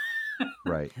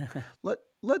Right.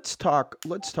 Let's talk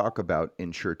about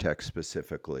InsurTech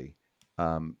specifically.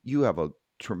 You have a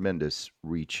tremendous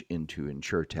reach into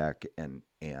InsurTech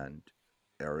and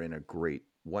are in a great,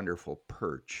 wonderful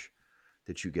perch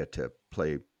that you get to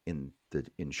play in the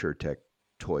InsurTech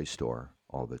toy store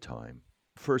all the time.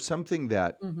 For something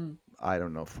that Mhm. I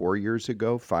don't know, 4 years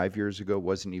ago, 5 years ago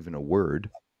wasn't even a word,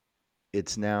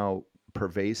 it's now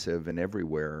pervasive and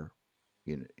everywhere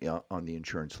on the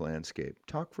insurance landscape.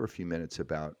 Talk for a few minutes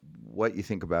about what you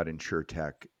think about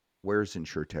InsurTech. Where's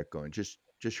InsurTech going? Just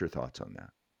your thoughts on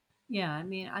that. Yeah, I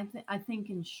mean, I think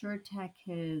InsurTech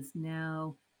has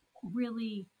now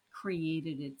really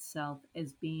created itself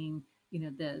as being,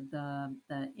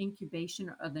 the incubation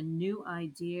or the new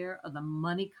idea of the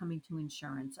money coming to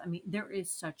insurance. I mean, there is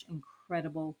such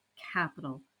incredible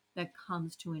capital that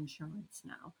comes to insurance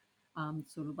now.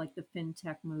 Sort of like the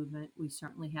fintech movement, we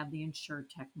certainly have the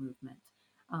InsurTech movement.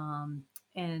 Um,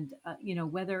 and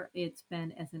whether it's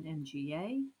been as an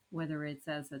MGA, whether it's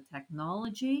as a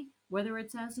technology, whether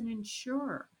it's as an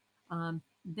insurer,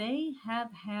 they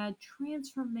have had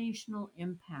transformational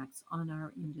impacts on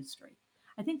our industry.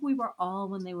 I think we were all,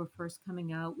 when they were first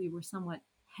coming out, we were somewhat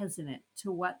hesitant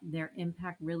to what their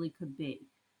impact really could be.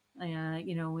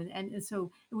 And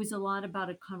so it was a lot about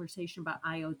a conversation about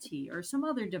IoT or some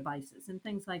other devices and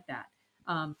things like that.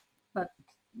 But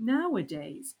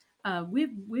nowadays,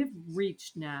 we've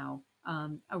reached now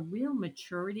a real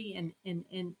maturity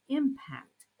and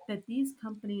impact that these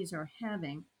companies are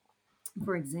having,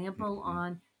 for example, Hmm.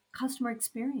 on customer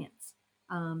experience.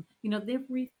 They've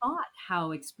rethought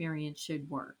how experience should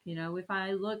work. If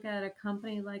I look at a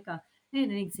company like an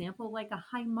example like a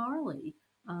High Marley,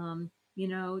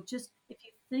 just if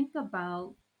you think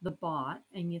about the bot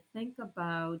and you think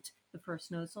about the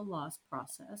first notice of loss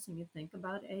process and you think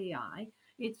about AI,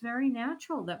 it's very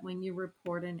natural that when you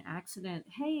report an accident,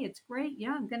 hey, it's great.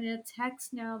 Yeah, I'm going to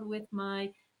text now with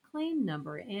my claim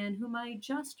number and who my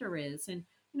adjuster is. And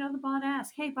the bot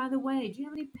asks, hey, by the way, do you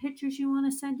have any pictures you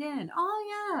want to send in?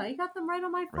 Oh, yeah, I got them right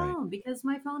on my Right. phone because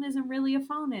my phone isn't really a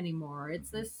phone anymore.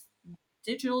 It's Hmm. this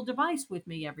digital device with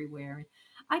me everywhere.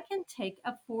 I can take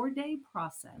a 4-day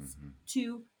process Hmm.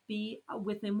 to be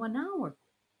within 1 hour.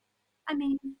 I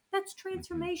mean, that's Hmm.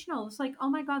 transformational. It's like, oh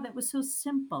my God, that was so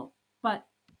simple. But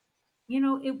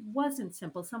it wasn't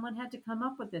simple. Someone had to come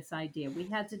up with this idea. We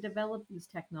had to develop these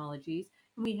technologies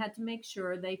and we had to make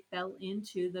sure they fell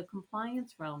into the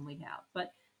compliance realm we have.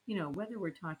 But, whether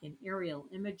we're talking aerial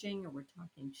imaging or we're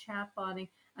talking chatbotting,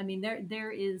 I mean,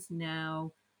 there is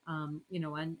now,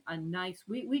 a nice,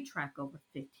 we track over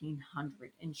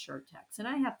 1,500 insurtechs. And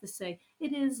I have to say,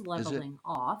 it is Is it? leveling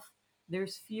off.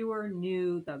 There's fewer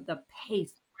new, the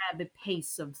pace, rapid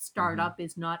pace of Hmm. startup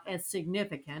is not as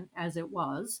significant as it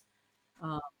was.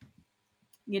 uh,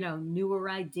 Newer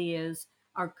ideas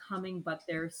are coming, but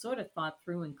they're sort of thought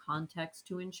through in context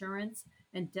to insurance.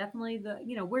 And definitely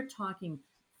we're talking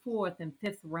fourth and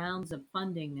fifth rounds of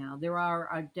funding now. There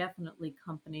are definitely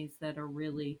companies that are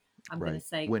really, I'm going to Right.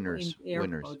 say in Winners. air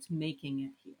Winners. quotes, making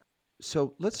it here.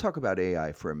 So let's talk about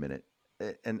AI for a minute.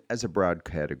 And as a broad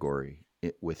category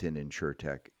within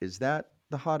InsurTech, is that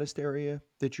the hottest area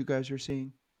that you guys are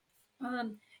seeing?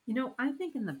 I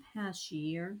think in the past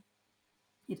year,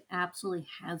 It absolutely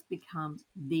has become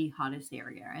the hottest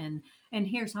area, and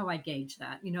here's how I gauge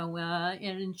that. In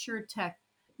InsureTech,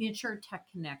 the InsureTech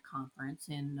Connect conference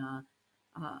in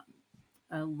uh,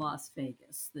 Las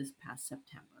Vegas this past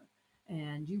September,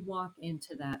 and you walk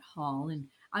into that hall, and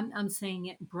I'm saying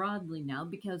it broadly now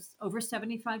because over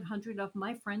 7,500 of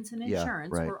my friends in Yeah,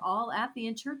 insurance right. were all at the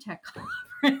InsureTech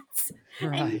conference,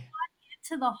 and Right.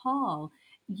 to the hall,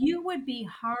 you would be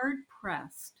hard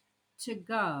pressed to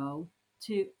go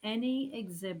to any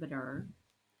exhibitor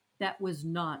that was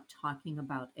not talking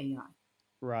about AI.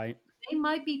 Right. They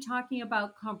might be talking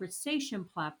about conversation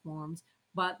platforms,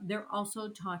 but they're also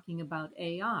talking about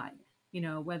AI,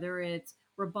 whether it's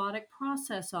robotic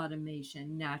process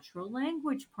automation, natural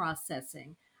language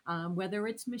processing, whether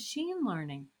it's machine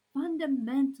learning.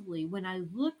 Fundamentally, when I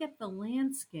look at the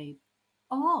landscape,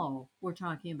 all we're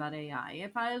talking about AI.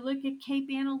 If I look at Cape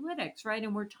Analytics, right,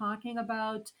 and we're talking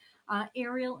about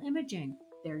aerial imaging,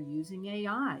 they're using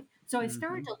AI. So I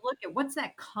started Hmm. to look at what's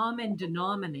that common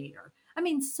denominator. I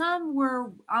mean, some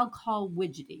were, I'll call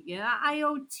widgety. Yeah,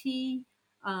 IoT,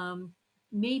 um,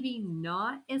 maybe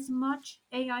not as much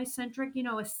AI centric.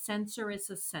 A sensor is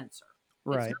a sensor.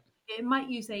 It's Right. not, it might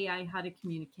use AI how to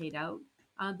communicate out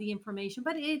the information,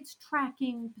 but it's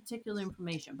tracking particular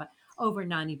information. But over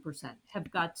 90% have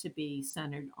got to be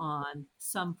centered on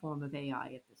some form of AI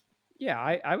at this point. Yeah,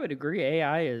 I would agree.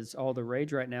 AI is all the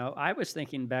rage right now. I was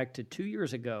thinking back to 2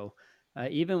 years ago,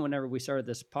 even whenever we started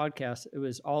this podcast, it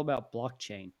was all about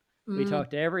blockchain. We Mm,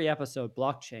 talked every episode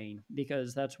blockchain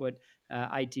because that's what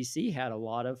ITC had a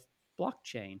lot of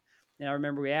blockchain. And I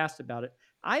remember we asked about it.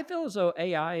 I feel as though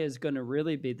AI is going to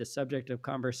really be the subject of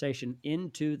conversation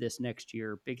into this next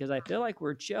year because I feel like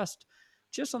we're just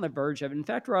on the verge of it. In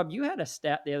fact, Rob, you had a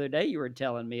stat the other day you were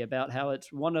telling me about how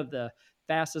it's one of the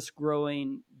fastest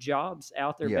growing jobs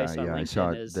out there Yeah, based on yeah. I LinkedIn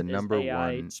saw is the is number AI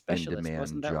one in specialist.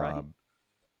 Wasn't demand that right? job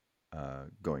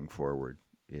going forward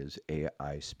is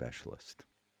AI specialist,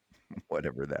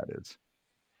 whatever that is.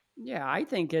 Yeah, I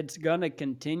think it's going to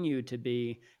continue to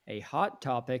be a hot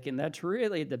topic. And that's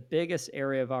really the biggest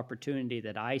area of opportunity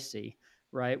that I see,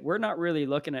 right? We're not really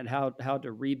looking at how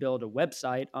to rebuild a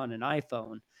website on an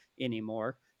iPhone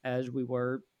anymore as we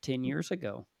were 10 years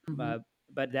ago. mhm. Uh,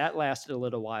 but that lasted a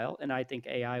little while, and I think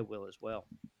AI will as well.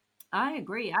 I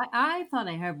agree. I thought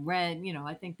I have read,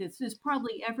 I think this is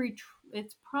probably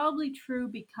it's probably true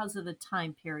because of the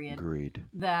time period Agreed.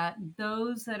 that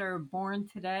those that are born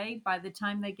today, by the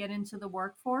time they get into the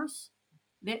workforce,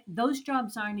 those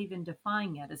jobs aren't even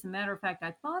defined yet. As a matter of fact,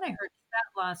 I thought I heard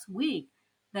that last week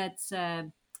that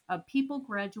said people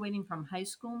graduating from high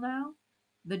school now,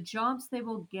 the jobs they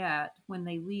will get when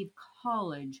they leave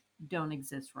college don't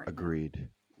exist right now. Agreed.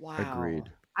 Wow. Agreed.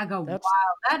 I go, wow, That's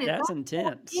that's that's four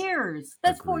intense. years.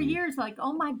 That's four Agreed. years. Like,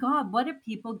 oh my God, what are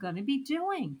people going to be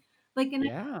doing? Like, and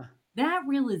Yeah. that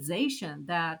realization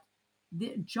that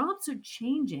the jobs are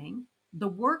changing, the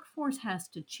workforce has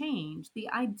to change. The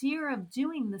idea of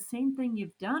doing the same thing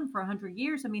you've done for 100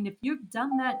 years. I mean, if you've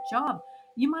done that job,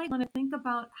 you might want to think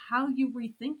about how you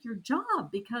rethink your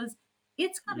job because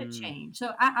it's going to Mm. change.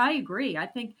 So I agree. I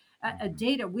think a Hmm.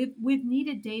 data we've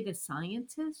needed data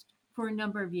scientists for a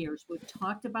number of years. We've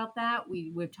talked about that.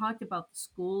 We've talked about the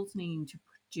schools needing to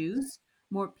produce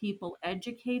more people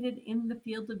educated in the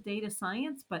field of data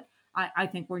science, but I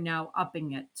think we're now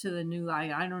upping it to the new.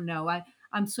 I don't know.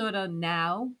 I'm sort of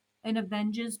now an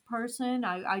Avengers person.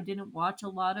 I didn't watch a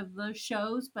lot of the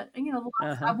shows, but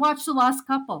Uh-huh. I've watched the last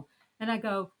couple, and I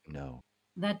go, No,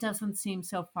 that doesn't seem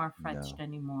so far fetched no.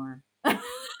 anymore.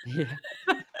 Yeah.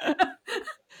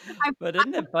 I, But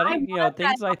isn't it I funny? want that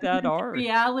Things like that augmented are.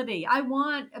 reality. I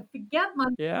want forget my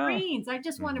Yeah. screens. I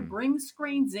just want to Hmm. bring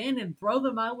screens in and throw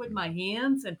them out with my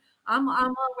hands, and I'm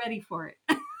all ready for it.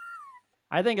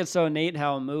 I think it's so neat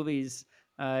how movies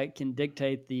can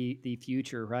dictate the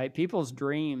future, right? People's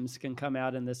dreams can come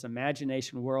out in this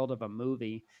imagination world of a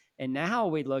movie. And now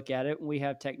we look at it and we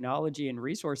have technology and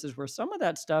resources where some of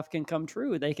that stuff can come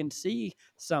true. They can see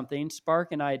something,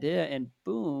 spark an idea, and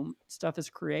boom, stuff is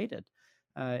created.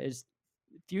 Is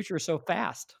future is so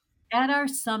fast. At our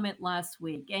summit last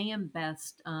week, AM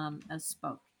Best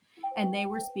spoke, and they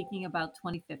were speaking about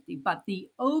 2050. But the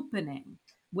opening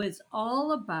was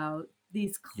all about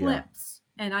these Yeah. clips,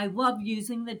 and I love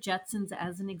using the Jetsons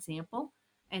as an example.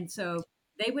 And so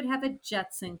they would have a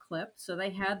Jetson clip. So they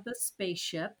had the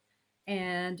spaceship,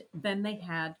 and then they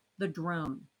had the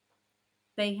drone.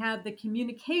 They had the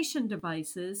communication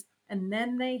devices, and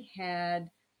then they had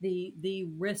the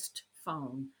wrist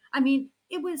phone. I mean,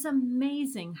 it was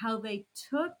amazing how they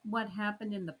took what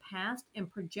happened in the past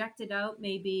and projected out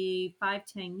maybe 5,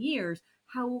 10 years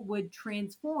how it would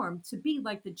transform to be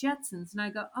like the Jetsons. And I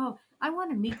go, oh, I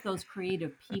want to meet those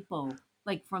creative people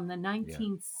like from the Yeah.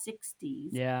 1960s.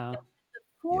 Yeah. Yes.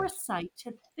 Foresight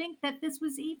to think that this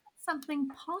was even something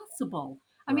possible.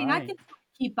 I mean, I Right. can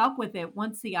keep up with it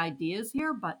once the idea's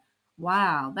here, but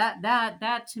wow,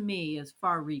 that to me is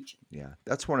far reaching. Yeah.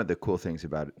 That's one of the cool things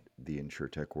about the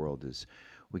insurtech world is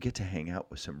we get to hang out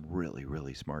with some really,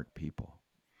 really smart people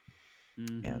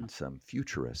Mm-hmm. and some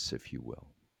futurists, if you will.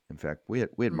 In fact, we had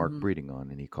Mark Hmm. Breeding on,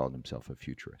 and he called himself a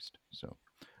futurist. So,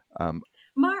 um,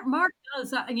 Mark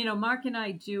does, Mark and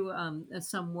I do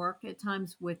some work at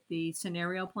times with the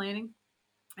scenario planning,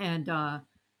 and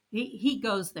he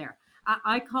goes there.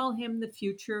 I call him the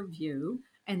future view,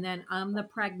 and then I'm the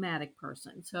pragmatic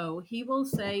person. So he will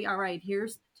say, "All right,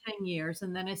 here's 10 years,"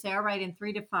 and then I say, "All right, in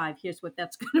 3 to 5, here's what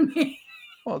that's going to be."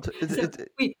 well, So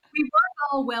we work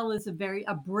all well as a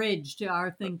bridge to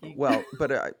our thinking. well,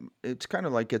 but it's kind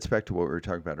of like gets back to what we were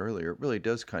talking about earlier. It really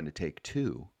does kind of take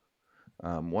two,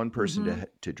 one person Hmm.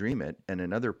 to dream it and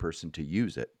another person to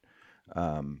use it.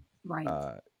 Um, Right.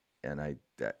 uh, and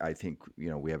I think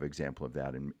we have example of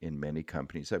that in many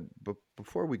companies. But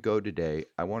before we go today,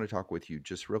 I want to talk with you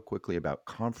just real quickly about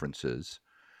conferences.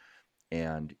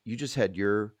 And you just had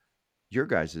your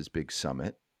guys' big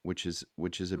summit, which is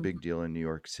a Mhm. big deal in New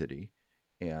York City.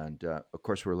 And of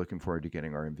course, we're looking forward to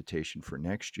getting our invitation for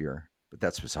next year. But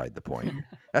that's beside the point.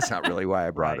 That's not really why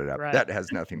I brought Right. it up. Right. That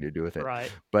has nothing to do with it.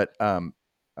 Right. But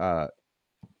uh,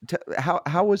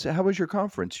 how was your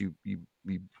conference? You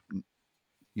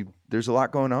there's a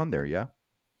lot going on there, yeah.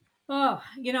 Oh,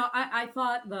 I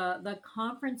thought the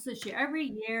conference this year, every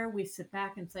year we sit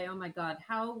back and say, oh my God,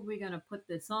 how are we going to put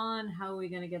this on? How are we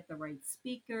going to get the right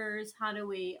speakers? How do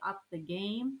we up the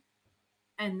game?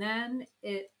 And then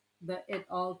it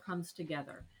all comes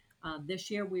together. This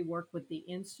year we worked with the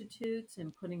institutes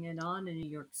and putting it on in New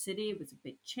York City. It was a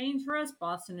big change for us,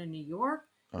 Boston and New York.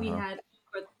 Uh We huh. had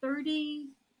over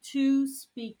 32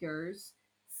 speakers,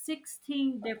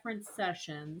 16 different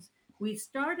sessions. We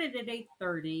started at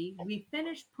 8:30. We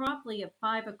finished promptly at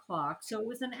 5 o'clock. So it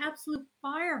was an absolute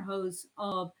fire hose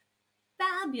of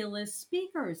fabulous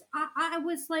speakers. I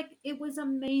was like, it was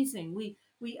amazing. We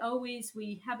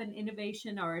have an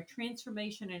innovation or a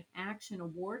transformation and action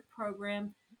award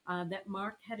program that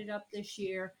Mark headed up this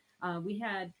year. We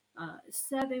had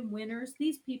 7 winners.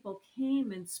 These people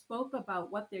came and spoke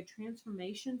about what their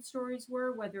transformation stories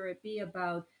were, whether it be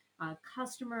about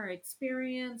customer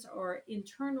experience or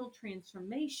internal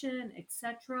transformation,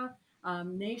 etc.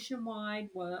 Nationwide,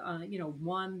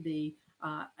 won the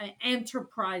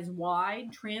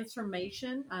enterprise-wide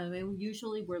transformation. I mean,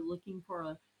 usually we're looking for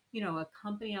a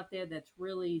company out there that's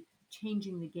really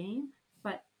changing the game.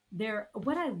 But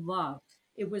what I loved,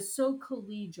 it was so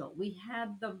collegial. We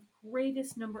had the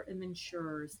greatest number of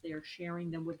insurers there sharing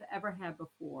than we've ever had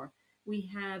before. We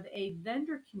have a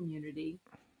vendor community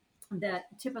that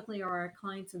typically are our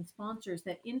clients and sponsors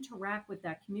that interact with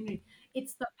that community.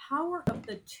 It's the power of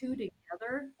the two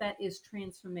together that is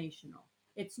transformational.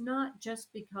 It's not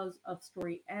just because of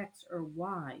story X or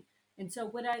Y. And so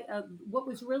what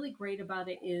was really great about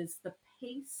it is the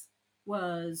pace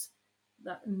was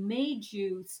that made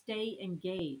you stay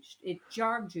engaged. It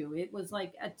jogged you. It was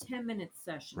like a 10-minute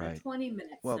session, a Right.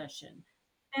 20-minute Well, session.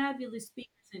 Fabulous speakers.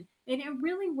 And it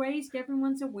really raised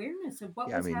everyone's awareness of what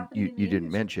yeah. I was mean, happening you in you the didn't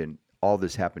industry. mention all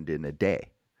this happened in a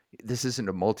day. This isn't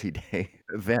a multi-day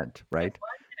event, It right?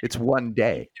 was It's one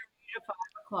day. 8:30 to 5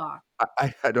 o'clock.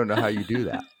 I don't know how you do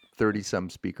that. 30 some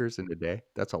speakers in a day.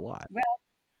 That's a lot. Well,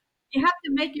 you have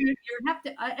to make you have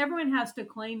to everyone has to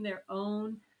claim their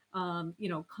own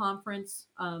conference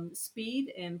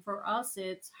speed, and for us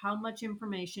it's how much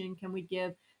information can we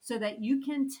give so that you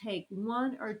can take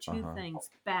one or Uh two huh. things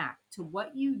back to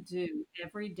what you do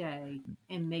every day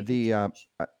and make a The change.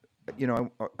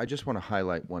 I just want to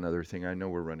highlight one other thing. I know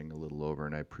we're running a little over,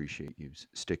 and I appreciate you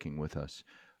sticking with us.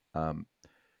 Um,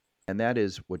 and that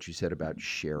is what you said about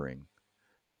sharing.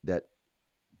 That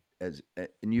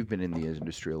and you've been in the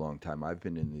industry a long time. I've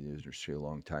been in the industry a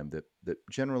long time. That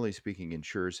generally speaking,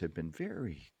 insurers have been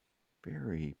very,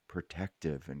 very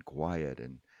protective and quiet,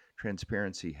 and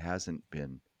transparency hasn't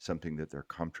been something that they're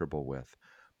comfortable with.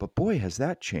 But boy, has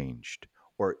that changed,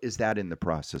 or is that in the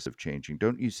process of changing?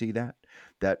 Don't you see that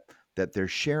that that they're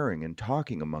sharing and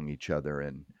talking among each other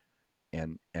and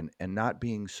not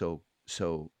being so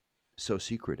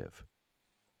secretive.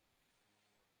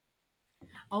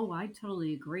 Oh, I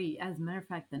totally agree. As a matter of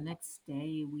fact, the next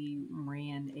day we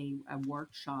ran a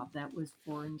workshop that was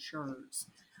for insurers.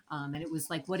 And it was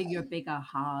like, what are your big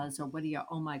ahas or what are your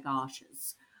oh my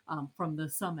goshes from the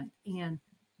summit? And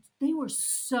they were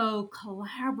so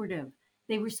collaborative.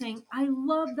 they were saying, I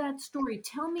love that story.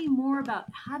 Tell me more about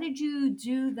how did you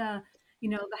do the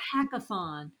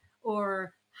hackathon,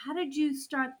 or how did you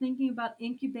start thinking about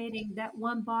incubating that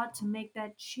one bot to make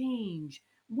that change?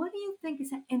 What do you think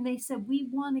is that? And they said, we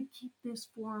want to keep this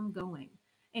forum going.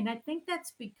 And I think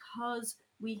that's because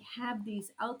we have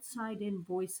these outside in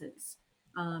voices.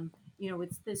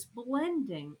 It's this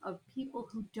blending of people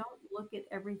who don't look at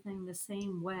everything the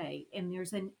same way. And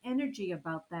there's an energy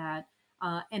about that,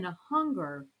 and a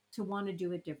hunger to want to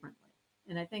do it differently.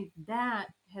 And I think that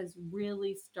has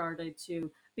really started to,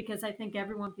 because I think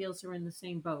everyone feels they're in the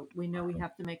same boat. We know we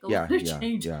have to make a Yeah, lot of yeah,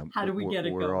 change. yeah. How do we get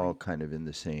it We're all going? kind of in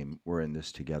the same, we're in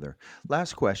this together.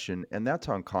 Last question, and that's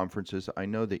on conferences. I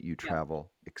know that you Yeah.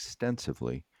 travel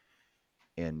extensively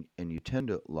and you attend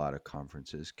a lot of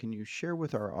conferences. Can you share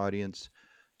with our audience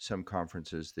some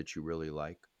conferences that you really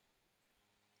like?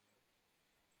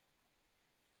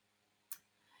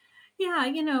 Yeah,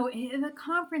 the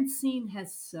conference scene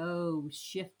has so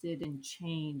shifted and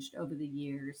changed over the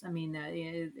years. I mean,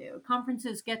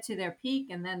 conferences get to their peak,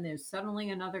 and then there's suddenly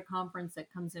another conference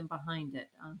that comes in behind it.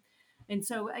 And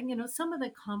so, some of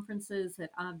the conferences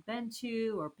that I've been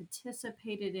to or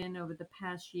participated in over the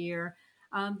past year,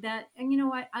 that, and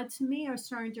to me, are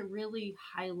starting to really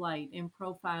highlight and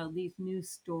profile these new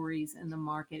stories in the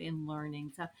market and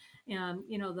learning. So,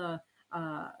 the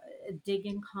uh,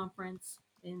 Diggin conference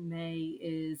in May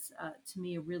is, to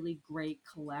me, a really great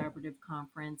collaborative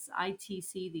conference.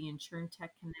 ITC, the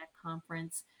InsurTech Connect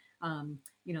conference,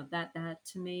 that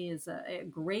to me is a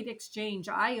great exchange,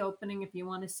 eye opening. If you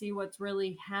want to see what's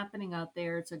really happening out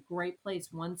there, it's a great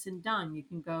place. Once and done, you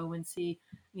can go and see,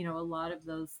 a lot of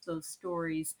those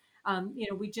stories.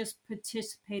 We just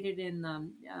participated in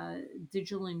the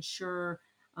Digital Insure.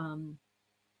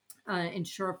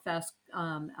 InsureFest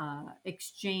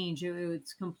exchange.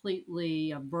 It's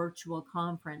completely a virtual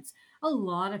conference. A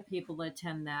lot of people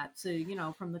attend that. So,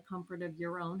 from the comfort of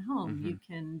your own home, Hmm. you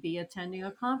can be attending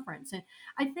a conference. And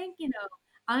I think,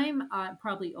 I'm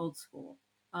probably old school.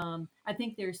 I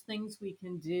think there's things we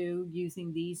can do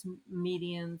using these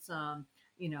mediums,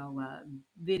 you know, uh,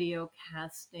 video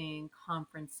casting,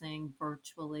 conferencing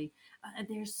virtually.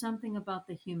 There's something about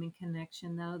the human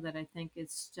connection, though, that I think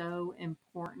is so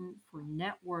important for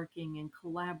networking and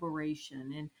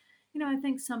collaboration. And, I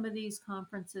think some of these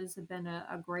conferences have been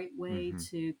a great way Hmm.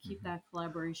 to keep Hmm. that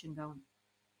collaboration going.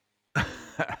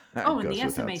 It Oh, and the goes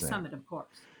without SMA saying. Summit, of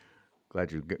course.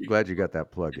 Glad you got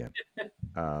that plug in.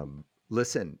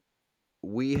 Listen,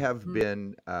 we have Mhm.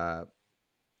 been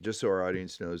just so our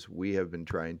audience knows, we have been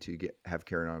trying to have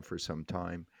Karen on for some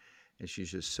time, and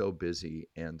she's just so busy,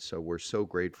 and so we're so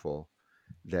grateful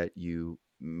that you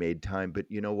made time. But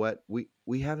you know what?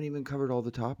 We haven't even covered all the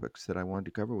topics that I wanted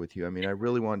to cover with you. I mean, I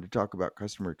really wanted to talk about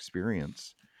customer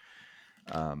experience.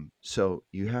 So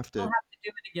you Yeah, have we'll to. have to do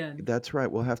it again. That's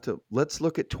right. We'll have to. Let's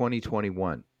look at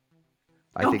 2021.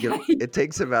 I think Okay. it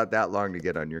takes about that long to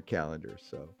get on your calendar.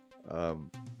 So,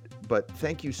 um, but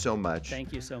thank you so much.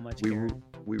 Thank you so much, We Karen.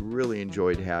 we really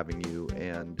enjoyed having you.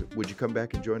 And would you come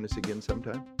back and join us again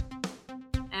sometime?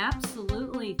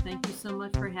 Absolutely. Thank you so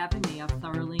much for having me. I've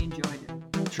thoroughly enjoyed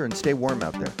it. Sure. And stay warm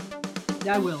out there.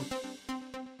 I will.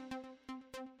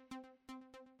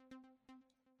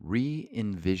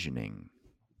 Re-envisioning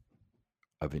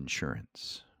of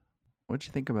insurance. What'd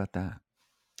you think about that?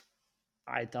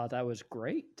 I thought that was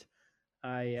great.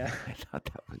 I I thought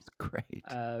that was great.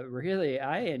 really,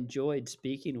 I enjoyed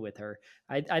speaking with her.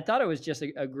 I thought it was just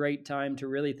a great time to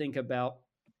really think about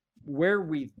where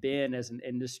we've been as an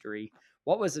industry,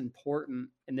 what was important,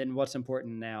 and then what's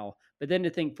important now. But then to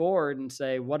think forward and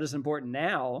say, what is important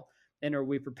now? And are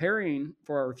we preparing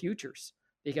for our futures?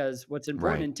 Because what's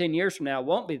important Right. in 10 years from now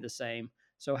won't be the same.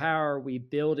 So, how are we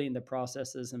building the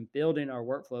processes and building our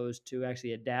workflows to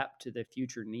actually adapt to the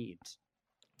future needs?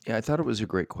 Yeah, I thought it was a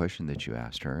great question that you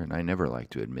asked her. And I never like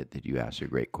to admit that you asked a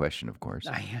great question, of course.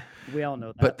 We all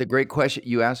know But that. the great question,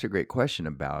 you asked a great question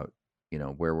about,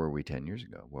 where were we 10 years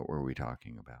ago? What were we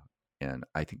talking about? And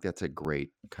I think that's a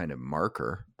great kind of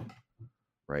marker,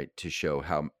 right, to show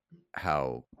how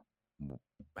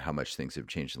how much things have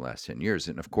changed in the last 10 years.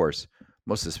 And of course,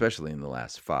 most especially in the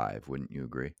last 5, wouldn't you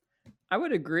agree? I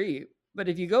would agree. But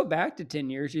if you go back to 10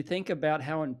 years, you think about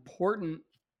how important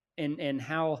and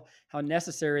how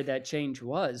necessary that change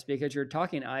was, because you're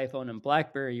talking iPhone and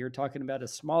BlackBerry, you're talking about a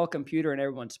small computer in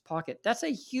everyone's pocket. That's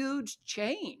a huge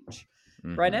change.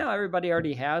 Right Hmm. now, everybody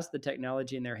already has the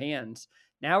technology in their hands.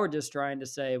 Now we're just trying to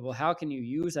say, well, how can you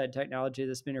use that technology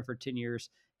that's been here for 10 years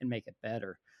and make it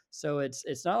better? So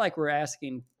it's not like we're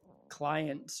asking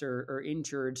clients or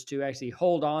insureds to actually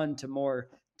hold on to more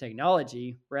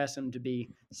technology. We're asking them to be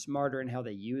smarter in how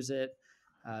they use it.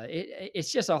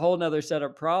 It's just a whole nother set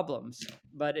of problems.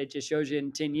 But it just shows you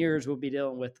in 10 years, we'll be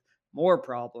dealing with more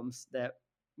problems that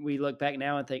we look back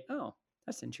now and think, oh,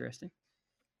 that's interesting.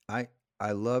 I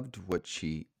loved what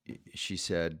she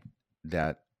said,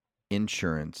 that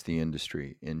insurance, the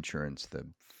industry, insurance,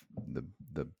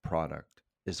 the product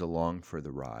is along for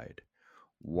the ride.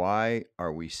 Why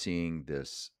are we seeing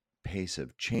this pace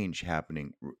of change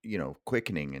happening,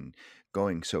 quickening and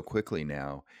going so quickly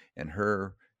now? And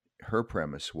her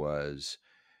premise was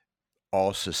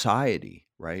all society,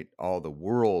 right? All the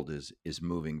world is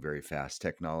moving very fast.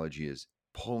 Technology is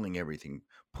pulling everything,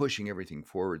 pushing everything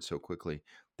forward so quickly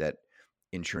that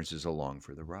insurance is along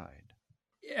for the ride.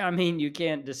 Yeah, I mean, you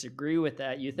can't disagree with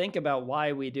that. You think about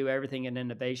why we do everything in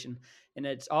innovation, and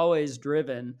it's always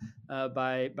driven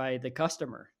by the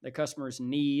customer's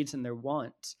needs and their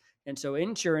wants. And so,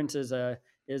 insurance is a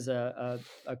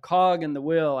cog in the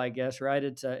wheel, I guess, right?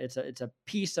 It's a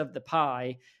piece of the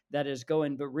pie that is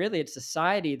going, but really, it's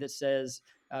society that says,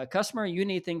 customer, you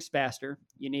need things faster,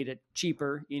 you need it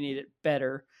cheaper, you need it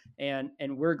better, and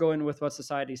we're going with what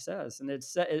society says, and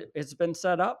it's been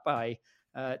set up by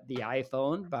the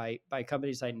iPhone, by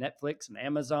companies like Netflix and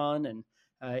Amazon, and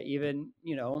even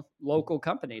local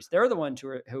companies. They're the ones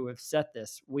who have set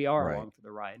this. We are Right. along for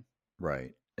the ride.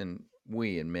 Right. And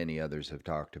we and many others have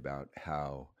talked about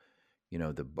how,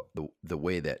 the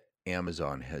way that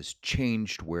Amazon has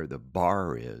changed where the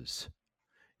bar is.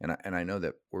 And I know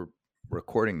that we're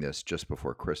recording this just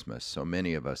before Christmas, so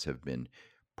many of us have been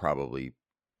probably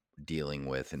dealing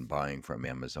with and buying from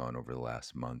Amazon over the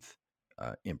last month,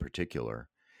 in particular.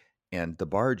 And the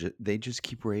bar, they just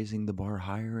keep raising the bar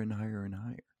higher and higher and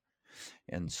higher.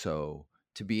 And so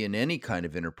to be in any kind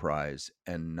of enterprise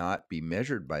and not be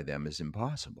measured by them is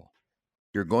impossible.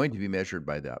 You're going to be measured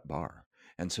by that bar.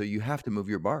 And so you have to move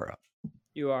your bar up.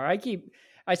 You are.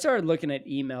 I started looking at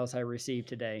emails I received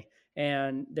today,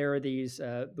 and there are these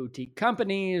boutique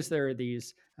companies, there are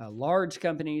these large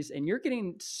companies, and you're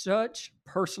getting such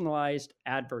personalized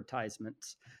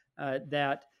advertisements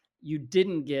that you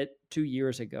didn't get 2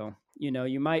 years ago.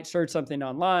 You might search something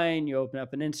online, you open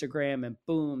up an Instagram, and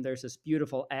boom, there's this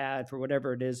beautiful ad for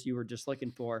whatever it is you were just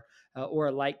looking for, or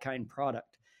a like kind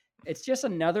product. It's just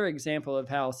another example of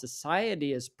how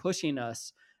society is pushing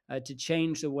us to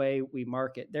change the way we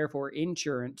market. Therefore,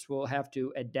 insurance will have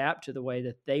to adapt to the way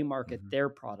that they market their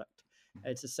product.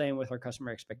 It's the same with our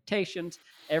customer expectations.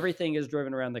 Everything is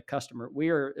driven around the customer. We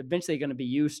are eventually going to be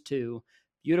used to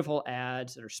beautiful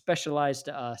ads that are specialized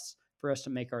to us for us to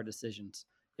make our decisions.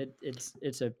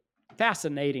 It's a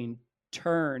fascinating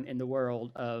turn in the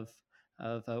world of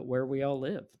where we all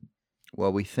live.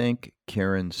 Well, we thank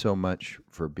Karen so much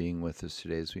for being with us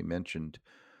today. As we mentioned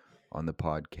on the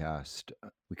podcast,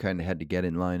 we kind of had to get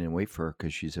in line and wait for her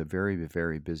because she's a very,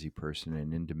 very busy person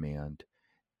and in demand.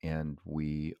 And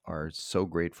we are so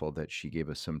grateful that she gave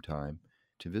us some time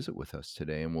to visit with us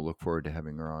today. And we'll look forward to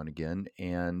having her on again.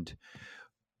 And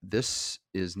this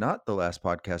is not the last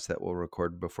podcast that we'll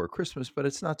record before Christmas, but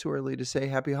it's not too early to say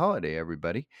happy holiday,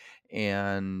 everybody.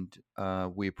 And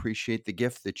we appreciate the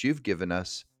gift that you've given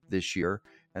us this year.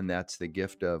 And that's the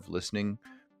gift of listening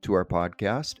to our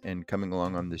podcast and coming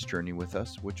along on this journey with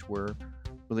us, which we're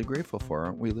really grateful for,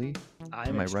 aren't we, Lee?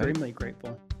 I'm extremely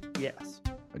grateful. Yes.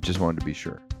 I just wanted to be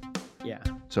sure. Yeah.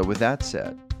 So with that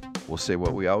said, we'll say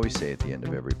what we always say at the end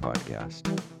of every podcast.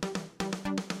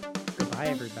 Goodbye,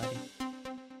 everybody.